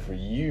better for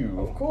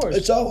you Of course.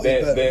 It's always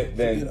better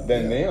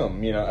than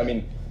them. I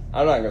mean,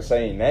 I'm not gonna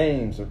say any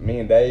names, but me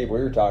and Dave, we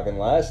were talking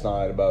last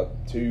night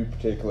about two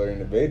particular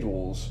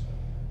individuals.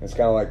 It's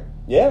kind of like,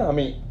 yeah, I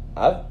mean,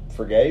 I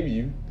forgave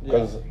you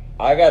because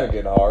I got a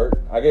good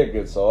heart, I get a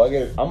good soul,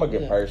 I'm a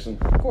good person,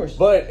 of course.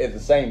 But at the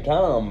same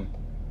time,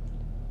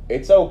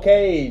 it's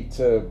okay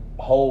to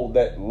hold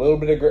that little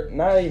bit of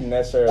not even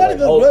necessarily. Not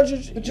even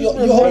grudges.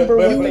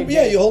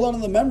 You hold on to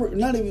the memory.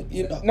 Not even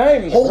not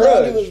even hold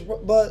grudge, on to his,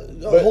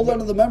 but hold on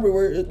to the memory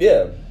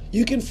where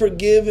you can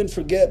forgive and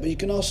forget, but you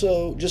can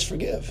also just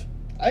forgive.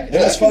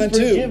 That's fine too. I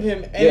can forgive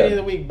him any day of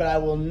the week, but I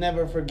will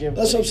never forgive.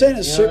 That's what I'm saying.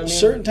 Is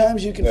certain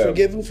times you can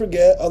forgive and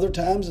forget. Other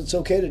times it's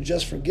okay to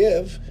just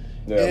forgive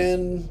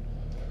and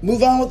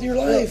move on with your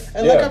life.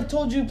 And like I've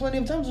told you plenty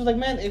of times, it's like,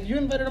 man, if you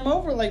invited him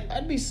over, like,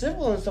 I'd be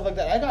civil and stuff like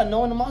that. I got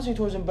no animosity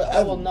towards him, but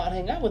I will not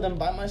hang out with him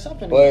by myself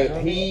anymore.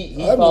 But he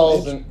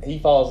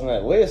falls in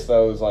that list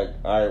though. It's like,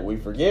 all right, we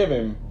forgive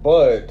him,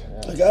 but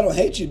like, I don't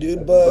hate you,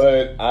 dude,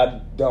 but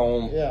I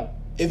don't. Yeah.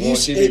 If you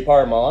want you to be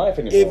part of my life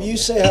anymore. If you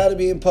say hi to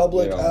me in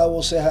public, I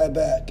will say hi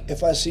back.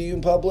 If I see you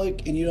in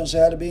public and you don't say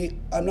hi to me,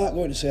 I'm not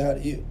going to say hi to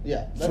you.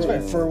 Yeah, that's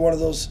right. For one of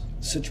those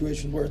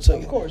situations where it's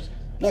like, of course,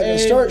 not going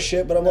to start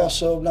shit, but I'm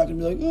also not going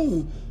to be like,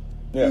 oh.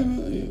 Yeah,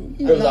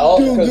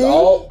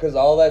 because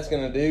all that's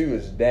going to do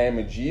is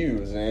damage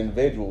you as an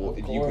individual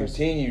if you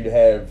continue to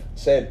have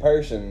said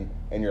person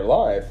in your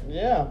life.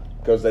 Yeah.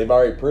 Because they've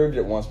already proved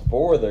it once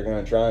before, they're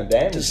going to try and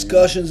damage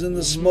Discussions in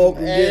the smoke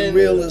are getting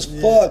real as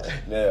fuck.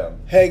 Yeah.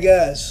 Hey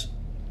guys,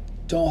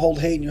 don't hold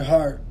hate in your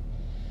heart.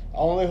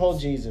 Only hold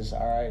Jesus, all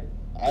right?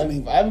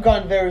 I've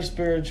gotten very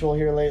spiritual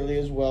here lately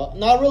as well.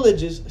 Not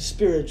religious,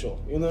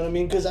 spiritual. You know what I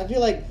mean? Because I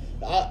feel like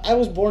I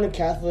was born a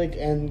Catholic,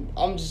 and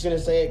I'm just going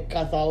to say it,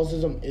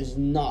 Catholicism is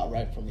not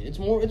right for me. It's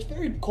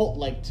very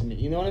cult-like to me.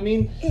 You know what I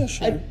mean? Yeah,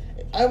 sure.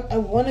 I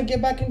want to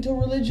get back into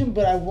religion,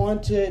 but I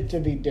want it to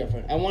be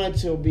different. I want it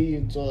to be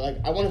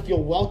I want to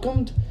feel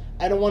welcomed.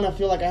 I don't want to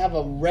feel like I have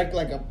a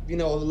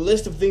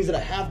list of things that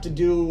I have to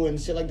do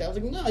and shit like that. I was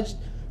like, no, just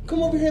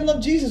come over here and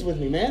love Jesus with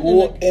me, man.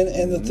 Well,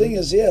 and the thing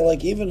is,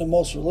 like, even in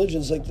most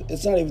religions, like,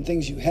 it's not even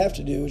things you have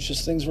to do. It's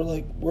just things where,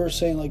 like, we're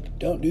saying, like,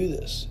 don't do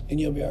this, and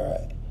you'll be all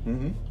right.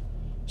 Mm-hmm.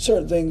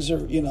 Certain things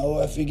are,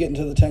 if you get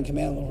into the Ten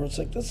Commandments, where it's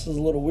like, this is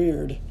a little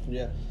weird.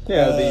 Yeah.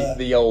 Yeah,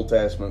 the Old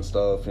Testament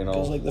stuff,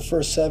 Because, like, the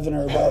first 7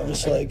 are about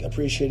just, like,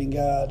 appreciating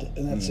God,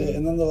 and that's it.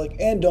 And then they're like,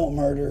 and don't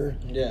murder.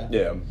 Yeah.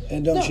 Yeah.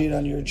 And don't cheat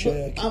on your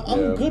chick.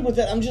 I'm good with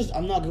that.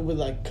 I'm not good with,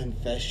 like,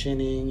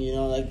 confessioning,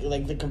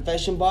 like the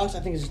confession box.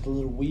 I think it's just a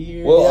little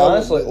weird. Well,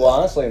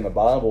 honestly, in the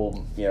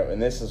Bible, and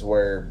this is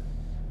where,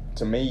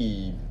 to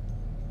me,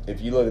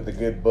 if you look at the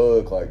good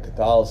book, like,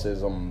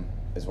 Catholicism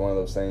is one of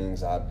those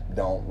things I've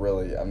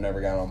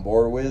never gotten on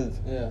board with.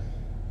 Yeah.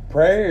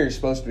 Prayer is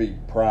supposed to be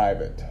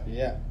private.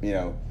 Yeah.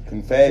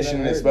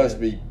 Confession is supposed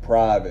to be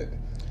private.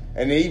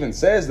 And it even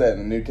says that in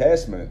the New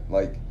Testament.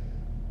 Like,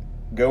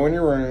 go in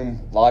your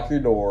room, lock your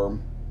door,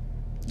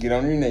 get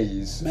on your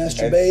knees.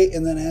 Masturbate,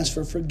 and then ask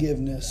for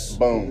forgiveness.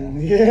 Boom.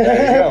 Yeah.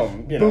 There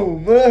you go.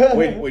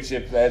 Boom. which,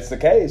 if that's the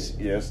case,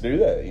 yes, do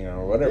that,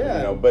 or whatever.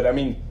 Yeah. But, I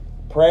mean,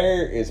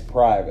 prayer is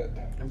private.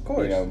 Of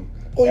course.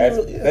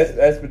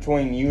 That's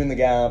between you and the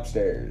guy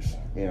upstairs,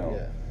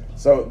 Yeah.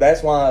 So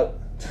that's why.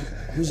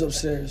 Who's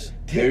upstairs?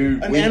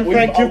 Dude, Anne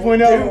Frank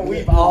 2.0.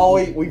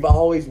 We've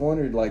always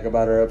wondered, like,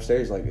 about our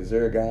upstairs. Like, is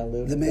there a guy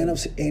living? The man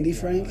upstairs, Andy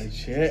Frank? Oh,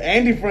 shit.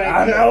 Andy Frank.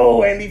 I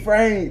know, Andy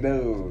Frank,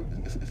 dude.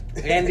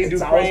 Andy It's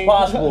Dufresne. always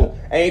possible.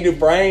 Andy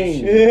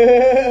Dufresne.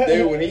 Yeah.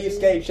 Dude, when he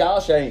escaped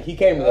Shawshank, he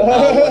came to the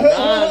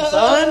 919,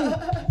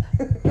 son.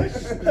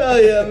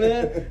 Hell yeah,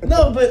 man.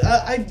 No, but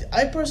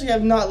I personally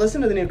have not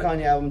listened to the new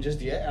Kanye album just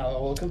yet. I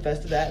will confess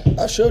to that.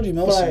 I showed you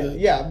most of it.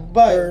 Yeah,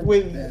 but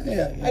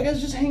I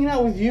guess just hanging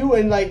out with you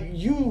and, like,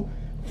 you,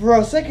 for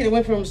a second, it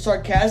went from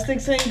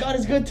sarcastic saying God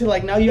is good to,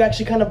 like, now you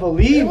actually kind of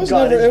believe God is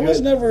good. It was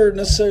never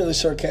necessarily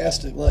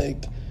sarcastic.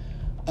 Like,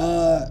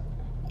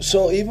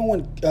 so even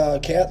when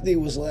Kathy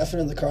was laughing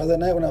in the car that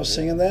night when I was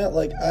singing that,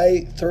 like,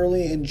 I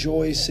thoroughly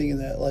enjoy singing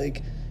that.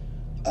 Like,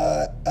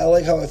 I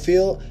like how I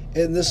feel,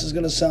 and this is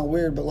going to sound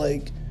weird, but,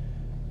 like,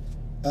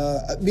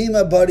 me and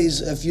my buddies,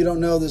 if you don't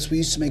know this, we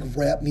used to make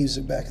rap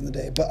music back in the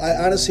day. But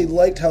I honestly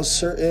liked how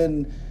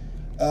certain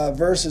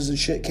verses and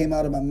shit came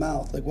out of my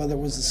mouth. Like, whether it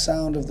was the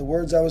sound of the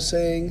words I was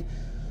saying,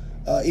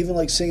 even,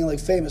 like, singing, like,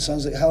 famous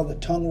songs, like how the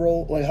tongue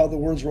roll, like how the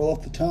words roll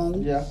off the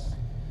tongue. Yeah.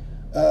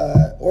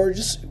 Or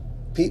just,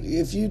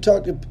 if you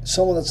talk to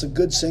someone that's a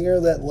good singer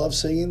that loves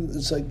singing,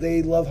 it's like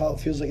they love how it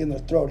feels like in their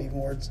throat, even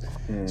words.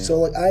 So,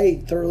 like,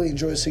 I thoroughly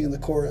enjoy singing the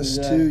chorus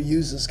to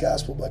Use This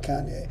Gospel by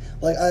Kanye.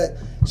 Like,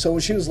 so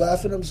when she was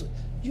laughing, I'm just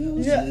like,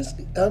 this.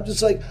 I'm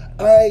just like,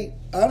 I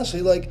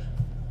honestly, like,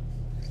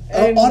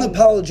 I'll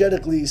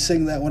unapologetically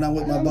sing that when I'm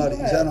with my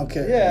buddies. I don't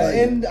care. Yeah, like,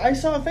 and I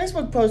saw a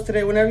Facebook post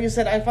today whenever you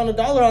said, I found $1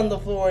 on the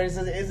floor, and it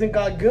says, isn't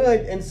God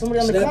good? And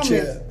somebody on the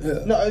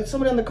comments,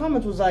 somebody on the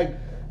comments was like,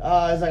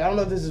 it's like, I don't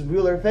know if this is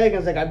real or fake. I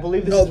was like, I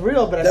believe this is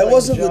real, but that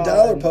wasn't the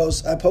dollar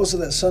post. I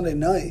posted that Sunday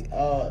night.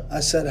 I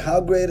said, how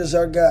great is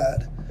our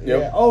God? Yep.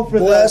 Yeah. Oh, for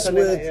blessed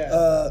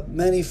with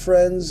many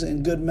friends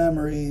and good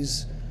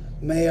memories.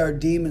 May our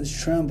demons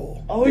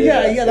tremble. Oh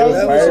yeah, that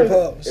was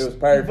perfect. It was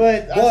perfect.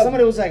 But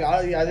somebody was like,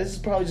 "Oh yeah, this is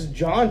probably just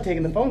John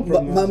taking the phone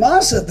from him." My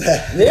mom said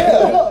that.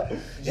 Yeah.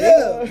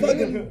 Yeah,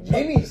 fucking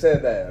Jenny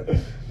said that.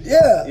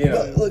 yeah. You know.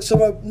 But, look, so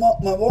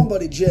my one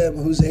buddy Jim,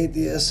 who's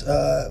atheist,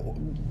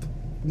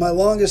 my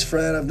longest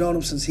friend, I've known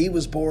him since he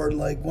was born,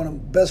 like one of my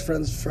best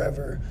friends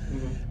forever.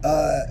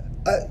 I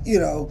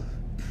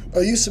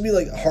used to be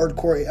like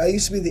hardcore. I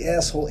used to be the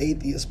asshole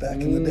atheist back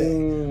in the day.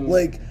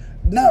 Like,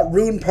 not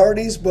ruin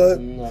parties, but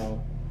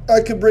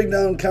I could bring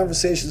down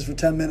conversations for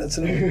 10 minutes.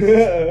 And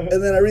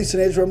then I reached an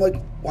age where I'm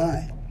like,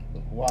 why?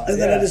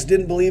 And then I just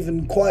didn't believe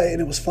in quiet,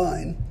 and it was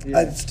fine.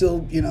 I'd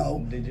still,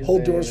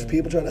 hold doors for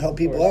people, try to help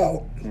people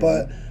out.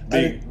 But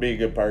be a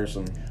good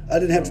person. I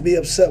didn't have to be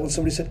upset when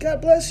somebody said,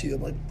 "God bless you."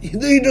 I'm like,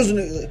 he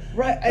doesn't.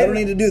 Right. I don't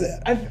need to do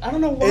that. I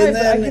don't know why,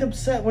 but I get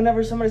upset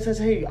whenever somebody says,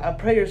 "Hey, I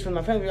prayers for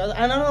my family." And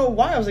I don't know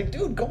why. I was like,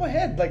 dude, go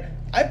ahead. Like,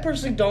 I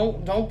personally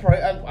don't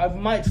pray. I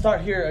might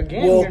start here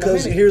again. Well,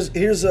 because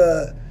here's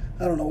a,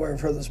 I don't know where I've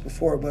heard this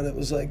before, but it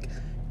was like,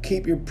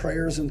 keep your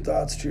prayers and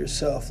thoughts to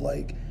yourself.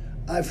 Like,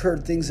 I've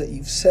heard things that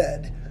you've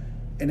said,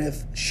 and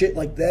if shit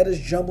like that is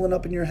jumbling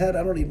up in your head,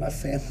 I don't need my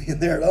family in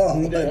there at all.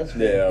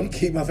 You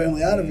keep my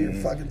family out of your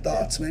fucking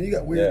thoughts, man. You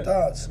got weird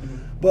thoughts.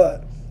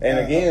 But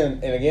again,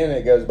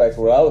 it goes back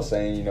to what I was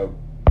saying.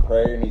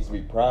 Prayer needs to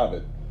be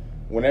private.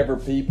 Whenever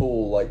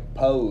people like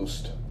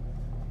post,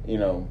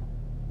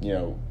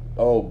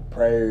 oh,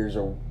 prayers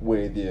are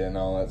with you and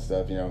all that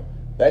stuff.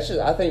 That's just,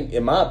 I think,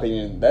 in my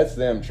opinion, that's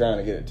them trying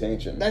to get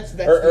attention. That's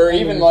or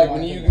even like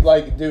when you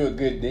like do a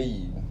good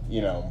deed.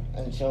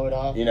 And show it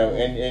off.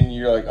 And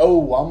you're like,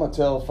 oh, I'm gonna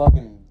tell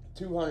fucking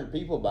 200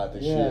 people about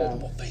this shit. on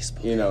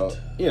Facebook.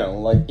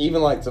 Like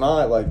even like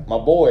tonight, like my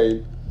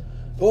boy,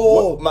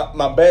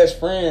 my best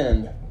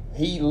friend,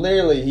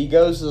 he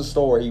goes to the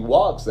store, he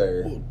walks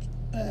there,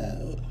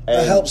 I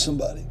help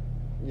somebody.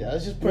 Yeah,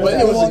 it's just. But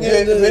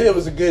it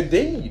was a good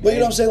deed. But you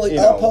know what I'm saying? Like,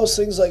 I'll post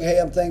things like, "Hey,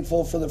 I'm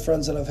thankful for the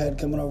friends that I've had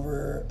coming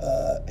over,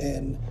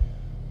 and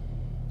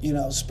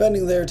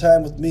spending their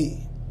time with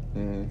me."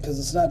 Because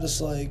it's not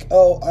just like,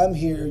 oh, I'm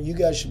here, you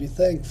guys should be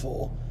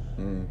thankful.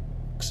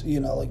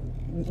 Like,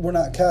 we're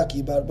not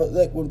cocky about it, but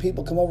like when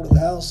people come over to the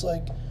house,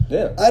 like,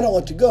 I don't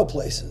like to go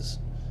places.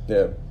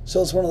 Yeah.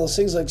 So it's one of those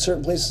things, like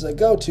certain places I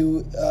go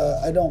to,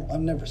 I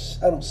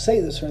don't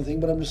say this or anything,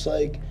 but I'm just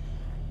like,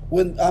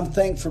 when I'm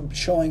thanked for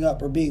showing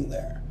up or being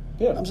there.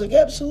 Yeah. I'm just like,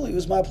 absolutely, it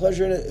was my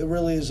pleasure, and it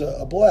really is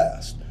a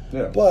blast.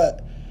 Yeah.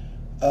 But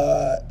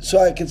so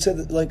I can say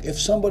that, like, if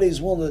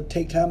somebody's willing to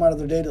take time out of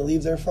their day to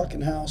leave their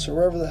fucking house or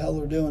wherever the hell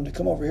they're doing to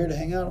come over here to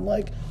hang out, I'm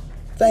like,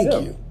 thank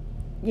you.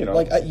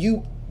 Like,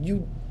 you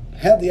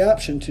have the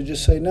option to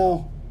just say,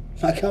 no,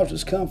 my couch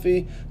is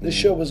comfy, this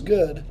show was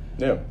good,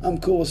 I'm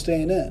cool with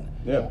staying in.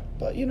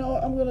 But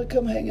I'm gonna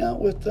come hang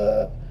out with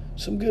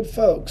some good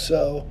folks.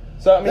 So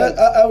I mean,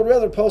 I would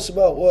rather post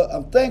about what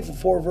I'm thankful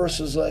for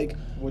versus like,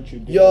 what you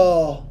do.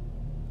 Y'all,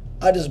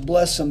 I just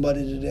blessed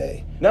somebody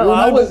today. No,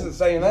 remember, I wasn't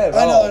saying that at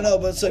all. I know,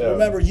 but it's like,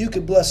 remember, you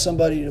could bless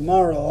somebody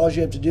tomorrow. All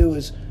you have to do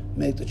is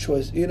make the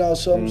choice.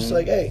 So I'm just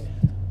like, hey,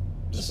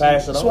 just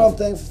pass it on. That's what I'm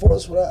thankful for.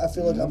 That's what I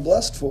feel like I'm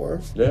blessed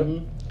for. Yeah.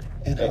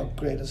 And how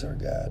great is our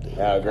God, dude.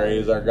 How great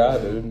is our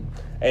God, dude.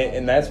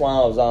 And that's why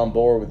I was on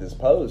board with this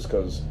post,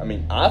 because, I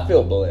mean, I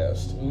feel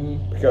blessed.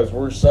 Because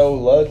we're so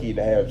lucky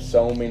to have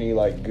so many,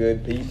 like,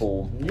 good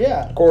people.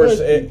 Yeah. Of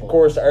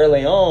course,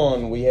 early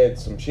on, we had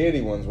some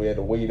shitty ones we had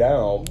to weed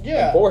out.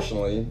 Yeah.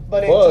 Unfortunately.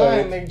 But in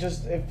time, it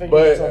figured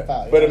itself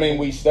out. But, I mean,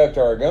 we stuck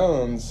to our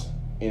guns,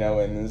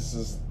 and this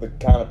is the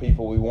kind of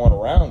people we want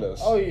around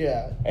us. Oh,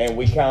 yeah. And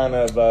we kind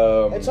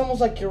of... it's almost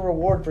like your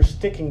reward for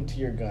sticking to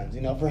your guns,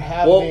 for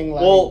having,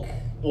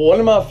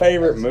 one of my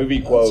favorite movie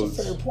quotes.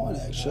 That's a fair point,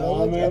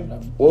 actually.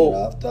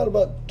 I've thought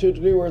about to a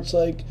degree where it's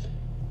like,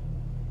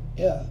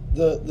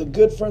 the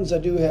good friends I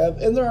do have,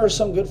 and there are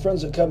some good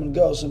friends that come and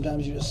go.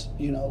 Sometimes you just,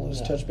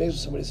 lose touch base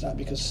with somebody. It's not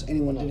because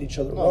anyone did each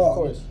other wrong. Of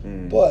course.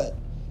 But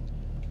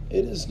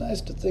it is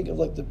nice to think of,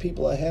 like, the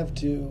people I have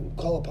to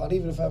call upon,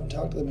 even if I haven't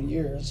talked to them in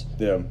years.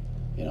 Yeah.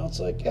 It's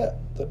like,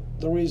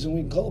 the reason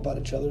we can call upon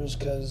each other is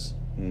because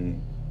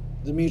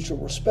the mutual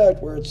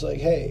respect, where it's like,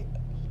 hey,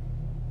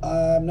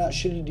 I'm not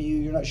shitty to you,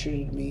 you're not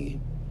shitty to me.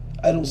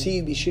 I don't see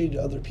you be shitty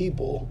to other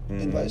people,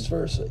 and vice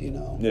versa,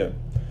 Yeah.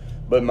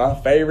 But my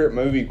favorite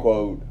movie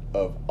quote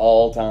of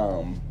all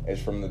time is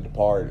from The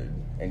Departed.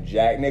 And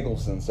Jack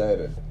Nicholson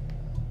said it.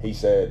 He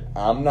said,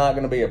 I'm not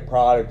going to be a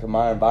product of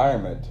my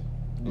environment.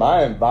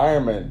 My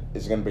environment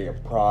is going to be a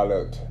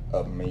product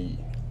of me.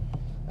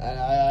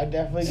 I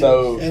definitely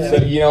so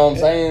you know what I'm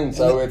saying?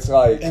 So it's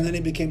like... And then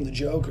he became the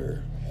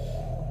Joker.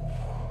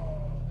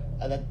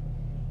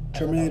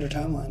 Terminator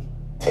timeline.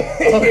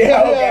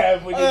 Okay.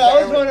 If we do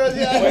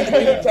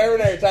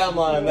Terminator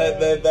timeline,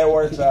 that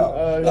works out.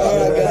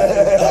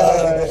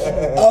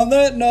 On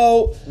that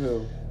note,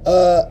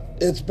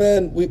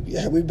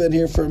 we've been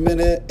here for a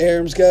minute.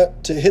 Aram's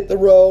got to hit the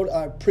road.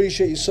 I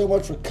appreciate you so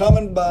much for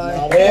coming by.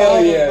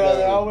 Hell yeah,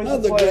 brother. Always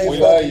another great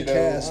fucking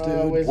cast,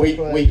 dude. We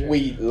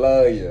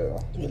love you.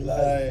 We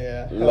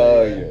love you.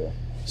 Love you.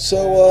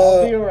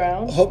 So I'll be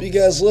around. Hope you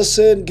guys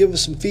listen. Give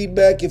us some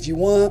feedback if you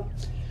want.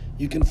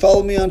 You can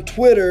follow me on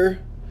Twitter.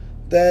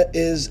 That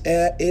is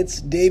at It's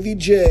Davy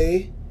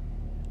J,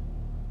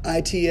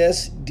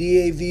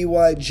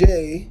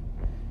 ITSDAVYJ.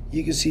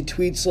 You can see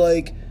tweets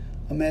like,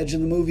 imagine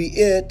the movie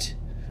It,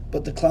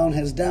 but the clown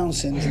has Down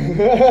syndrome.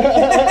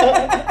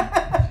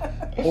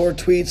 Or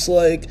tweets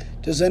like,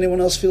 does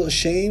anyone else feel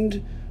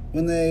ashamed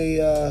when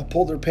they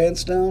pull their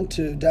pants down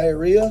to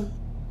diarrhea?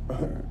 I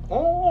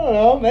don't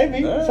know, maybe.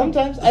 Yeah.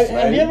 Sometimes.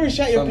 Have you ever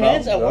shot your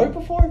pants at work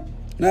before?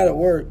 Not at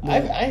work. I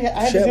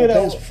had to Shot do my it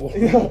pants at, before.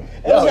 it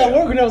was at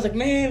work, and I was like,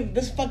 man,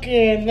 this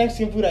fucking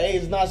Mexican food I ate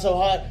is not so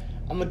hot.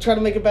 I'm going to try to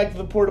make it back to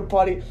the porta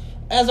potty.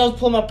 As I was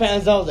pulling my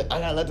pants down, I was like, I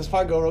got to let this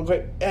fart go real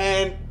quick.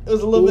 And it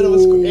was a little bit of a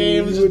squeeze.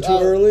 It was you were just too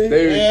early? Too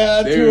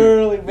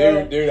early,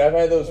 bro. Dude, I've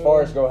had those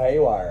farts go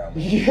haywire on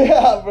me.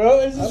 Yeah, bro.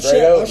 It's just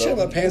I'll shit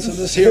my pants in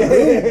this here room,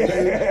 dude.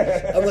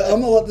 I'm like,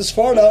 I'm gonna let this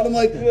fart out. I'm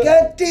like,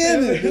 God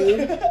damn it,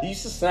 dude. He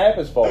used to snap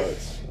his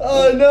farts.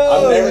 Oh, no.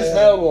 I've never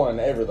smelled one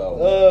ever, though.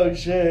 Oh,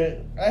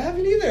 shit. I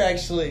haven't either,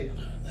 actually.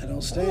 I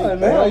don't stink. Oh,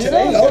 no, you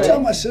don't I'll stink. tell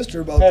my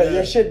sister about Hey, that.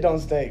 your shit don't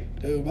stink.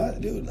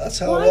 Dude, that's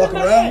how I walk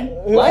around.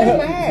 Light a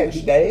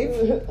match, Dave.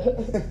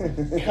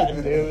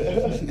 God damn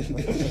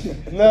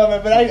it. No,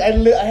 man, but I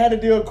had to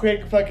do a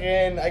quick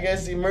fucking, I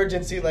guess,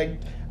 emergency. Like,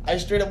 I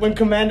straight up went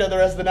commando the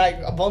rest of the night.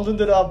 I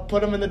bundled it up,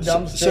 put them in the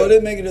dumpster. So it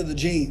didn't make it to the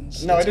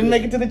jeans. No, That's it didn't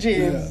good. make it to the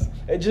jeans.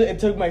 It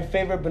took my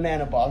favorite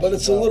banana box. But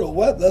it's a little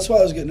wet. That's why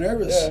I was getting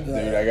nervous. Yeah.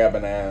 Dude, I got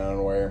banana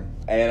underwear.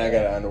 And I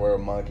got underwear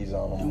with monkeys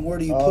on And them. where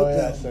do you put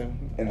that?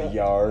 In the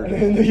yard.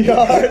 In the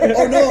yard.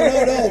 Oh no!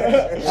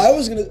 I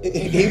was gonna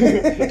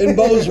in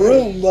Bo's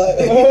room, but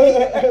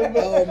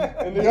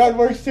In the yard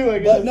works too, I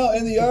guess. but no,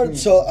 in the yard.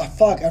 So I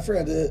forgot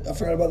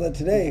about that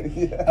today.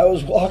 Yeah. I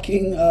was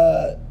walking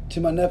to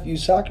my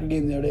nephew's soccer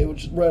game the other day,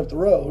 which is right up the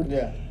road.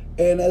 Yeah.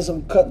 And as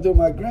I'm cutting through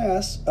my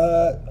grass,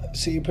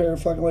 see a pair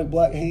of fucking like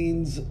black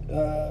Hanes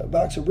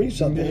boxer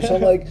briefs up there. So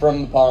I'm like,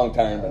 From the pong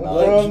tournament.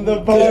 From the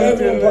because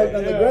everyone tournament, parked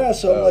on the yeah.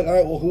 grass. So I'm like, all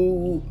right, well,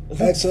 who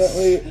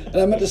accidentally? And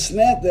I meant to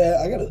snap that.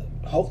 I gotta.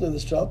 Hopefully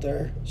this out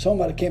there. Someone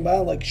might have came by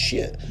and like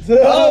shit.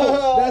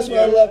 Oh, that's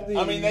where I left these.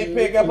 I mean, they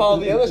pick up all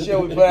the other shit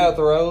we put out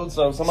the road,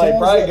 so somebody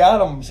Someone's probably like- got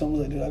them.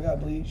 Someone's like, dude, I got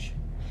bleach.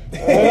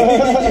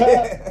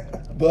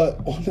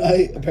 But one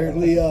night,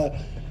 apparently,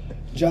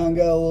 John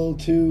got a little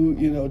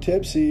too,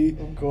 tipsy,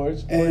 Of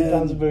course. 40 And-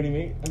 pounds of booty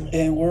meat.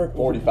 and we're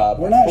 45.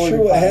 We're not sure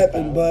what 45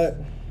 happened,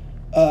 pounds.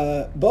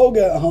 but Bo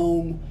got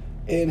home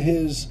and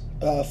his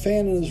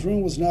fan in his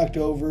room was knocked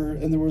over,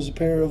 and there was a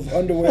pair of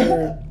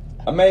underwear.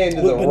 I made it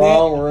into the With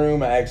wrong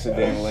room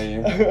accidentally.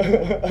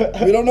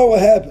 We don't know what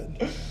happened.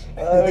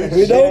 Oh,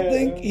 We don't shit.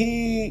 think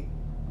he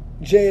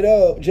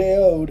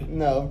J.O.'d,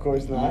 No, of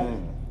course not.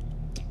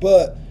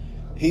 but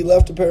he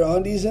left a pair of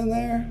undies in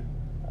there,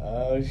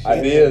 Oh, shit.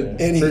 I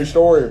did. And True he-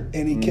 story.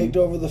 and he kicked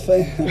over the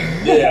fan.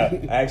 Yeah,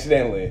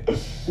 accidentally. I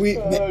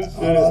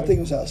don't know, I think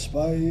it was out of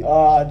spite.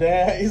 Aw,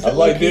 damn. He's I was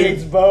like, dude.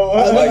 against Bo.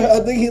 I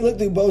think he looked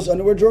through Bo's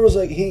underwear drawer, was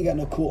like, he ain't got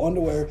no cool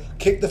underwear.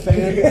 Kicked the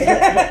fan,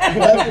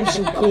 left him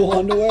some cool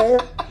underwear,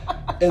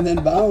 and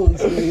then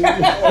bounced. He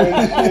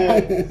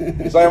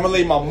So I'm gonna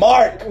leave my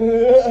mark.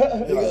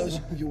 goes,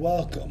 you're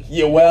welcome.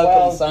 You're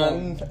welcome,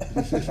 son.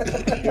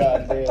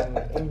 God damn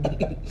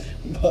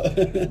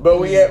it. But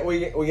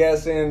we gotta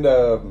send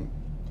our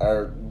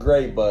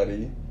great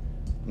buddy,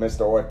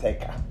 Mr.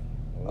 Ortega,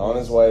 on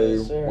his way.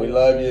 Yes, sir. We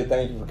love you.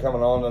 Thank you for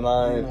coming on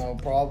tonight. No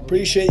problem.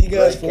 Appreciate you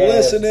guys for Great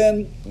cast.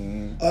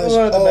 listening. As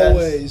One of the best.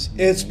 always,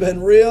 it's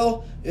been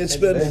real, it's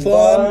been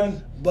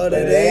fun, but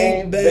it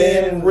ain't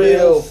been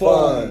real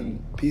fun.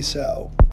 Peace out.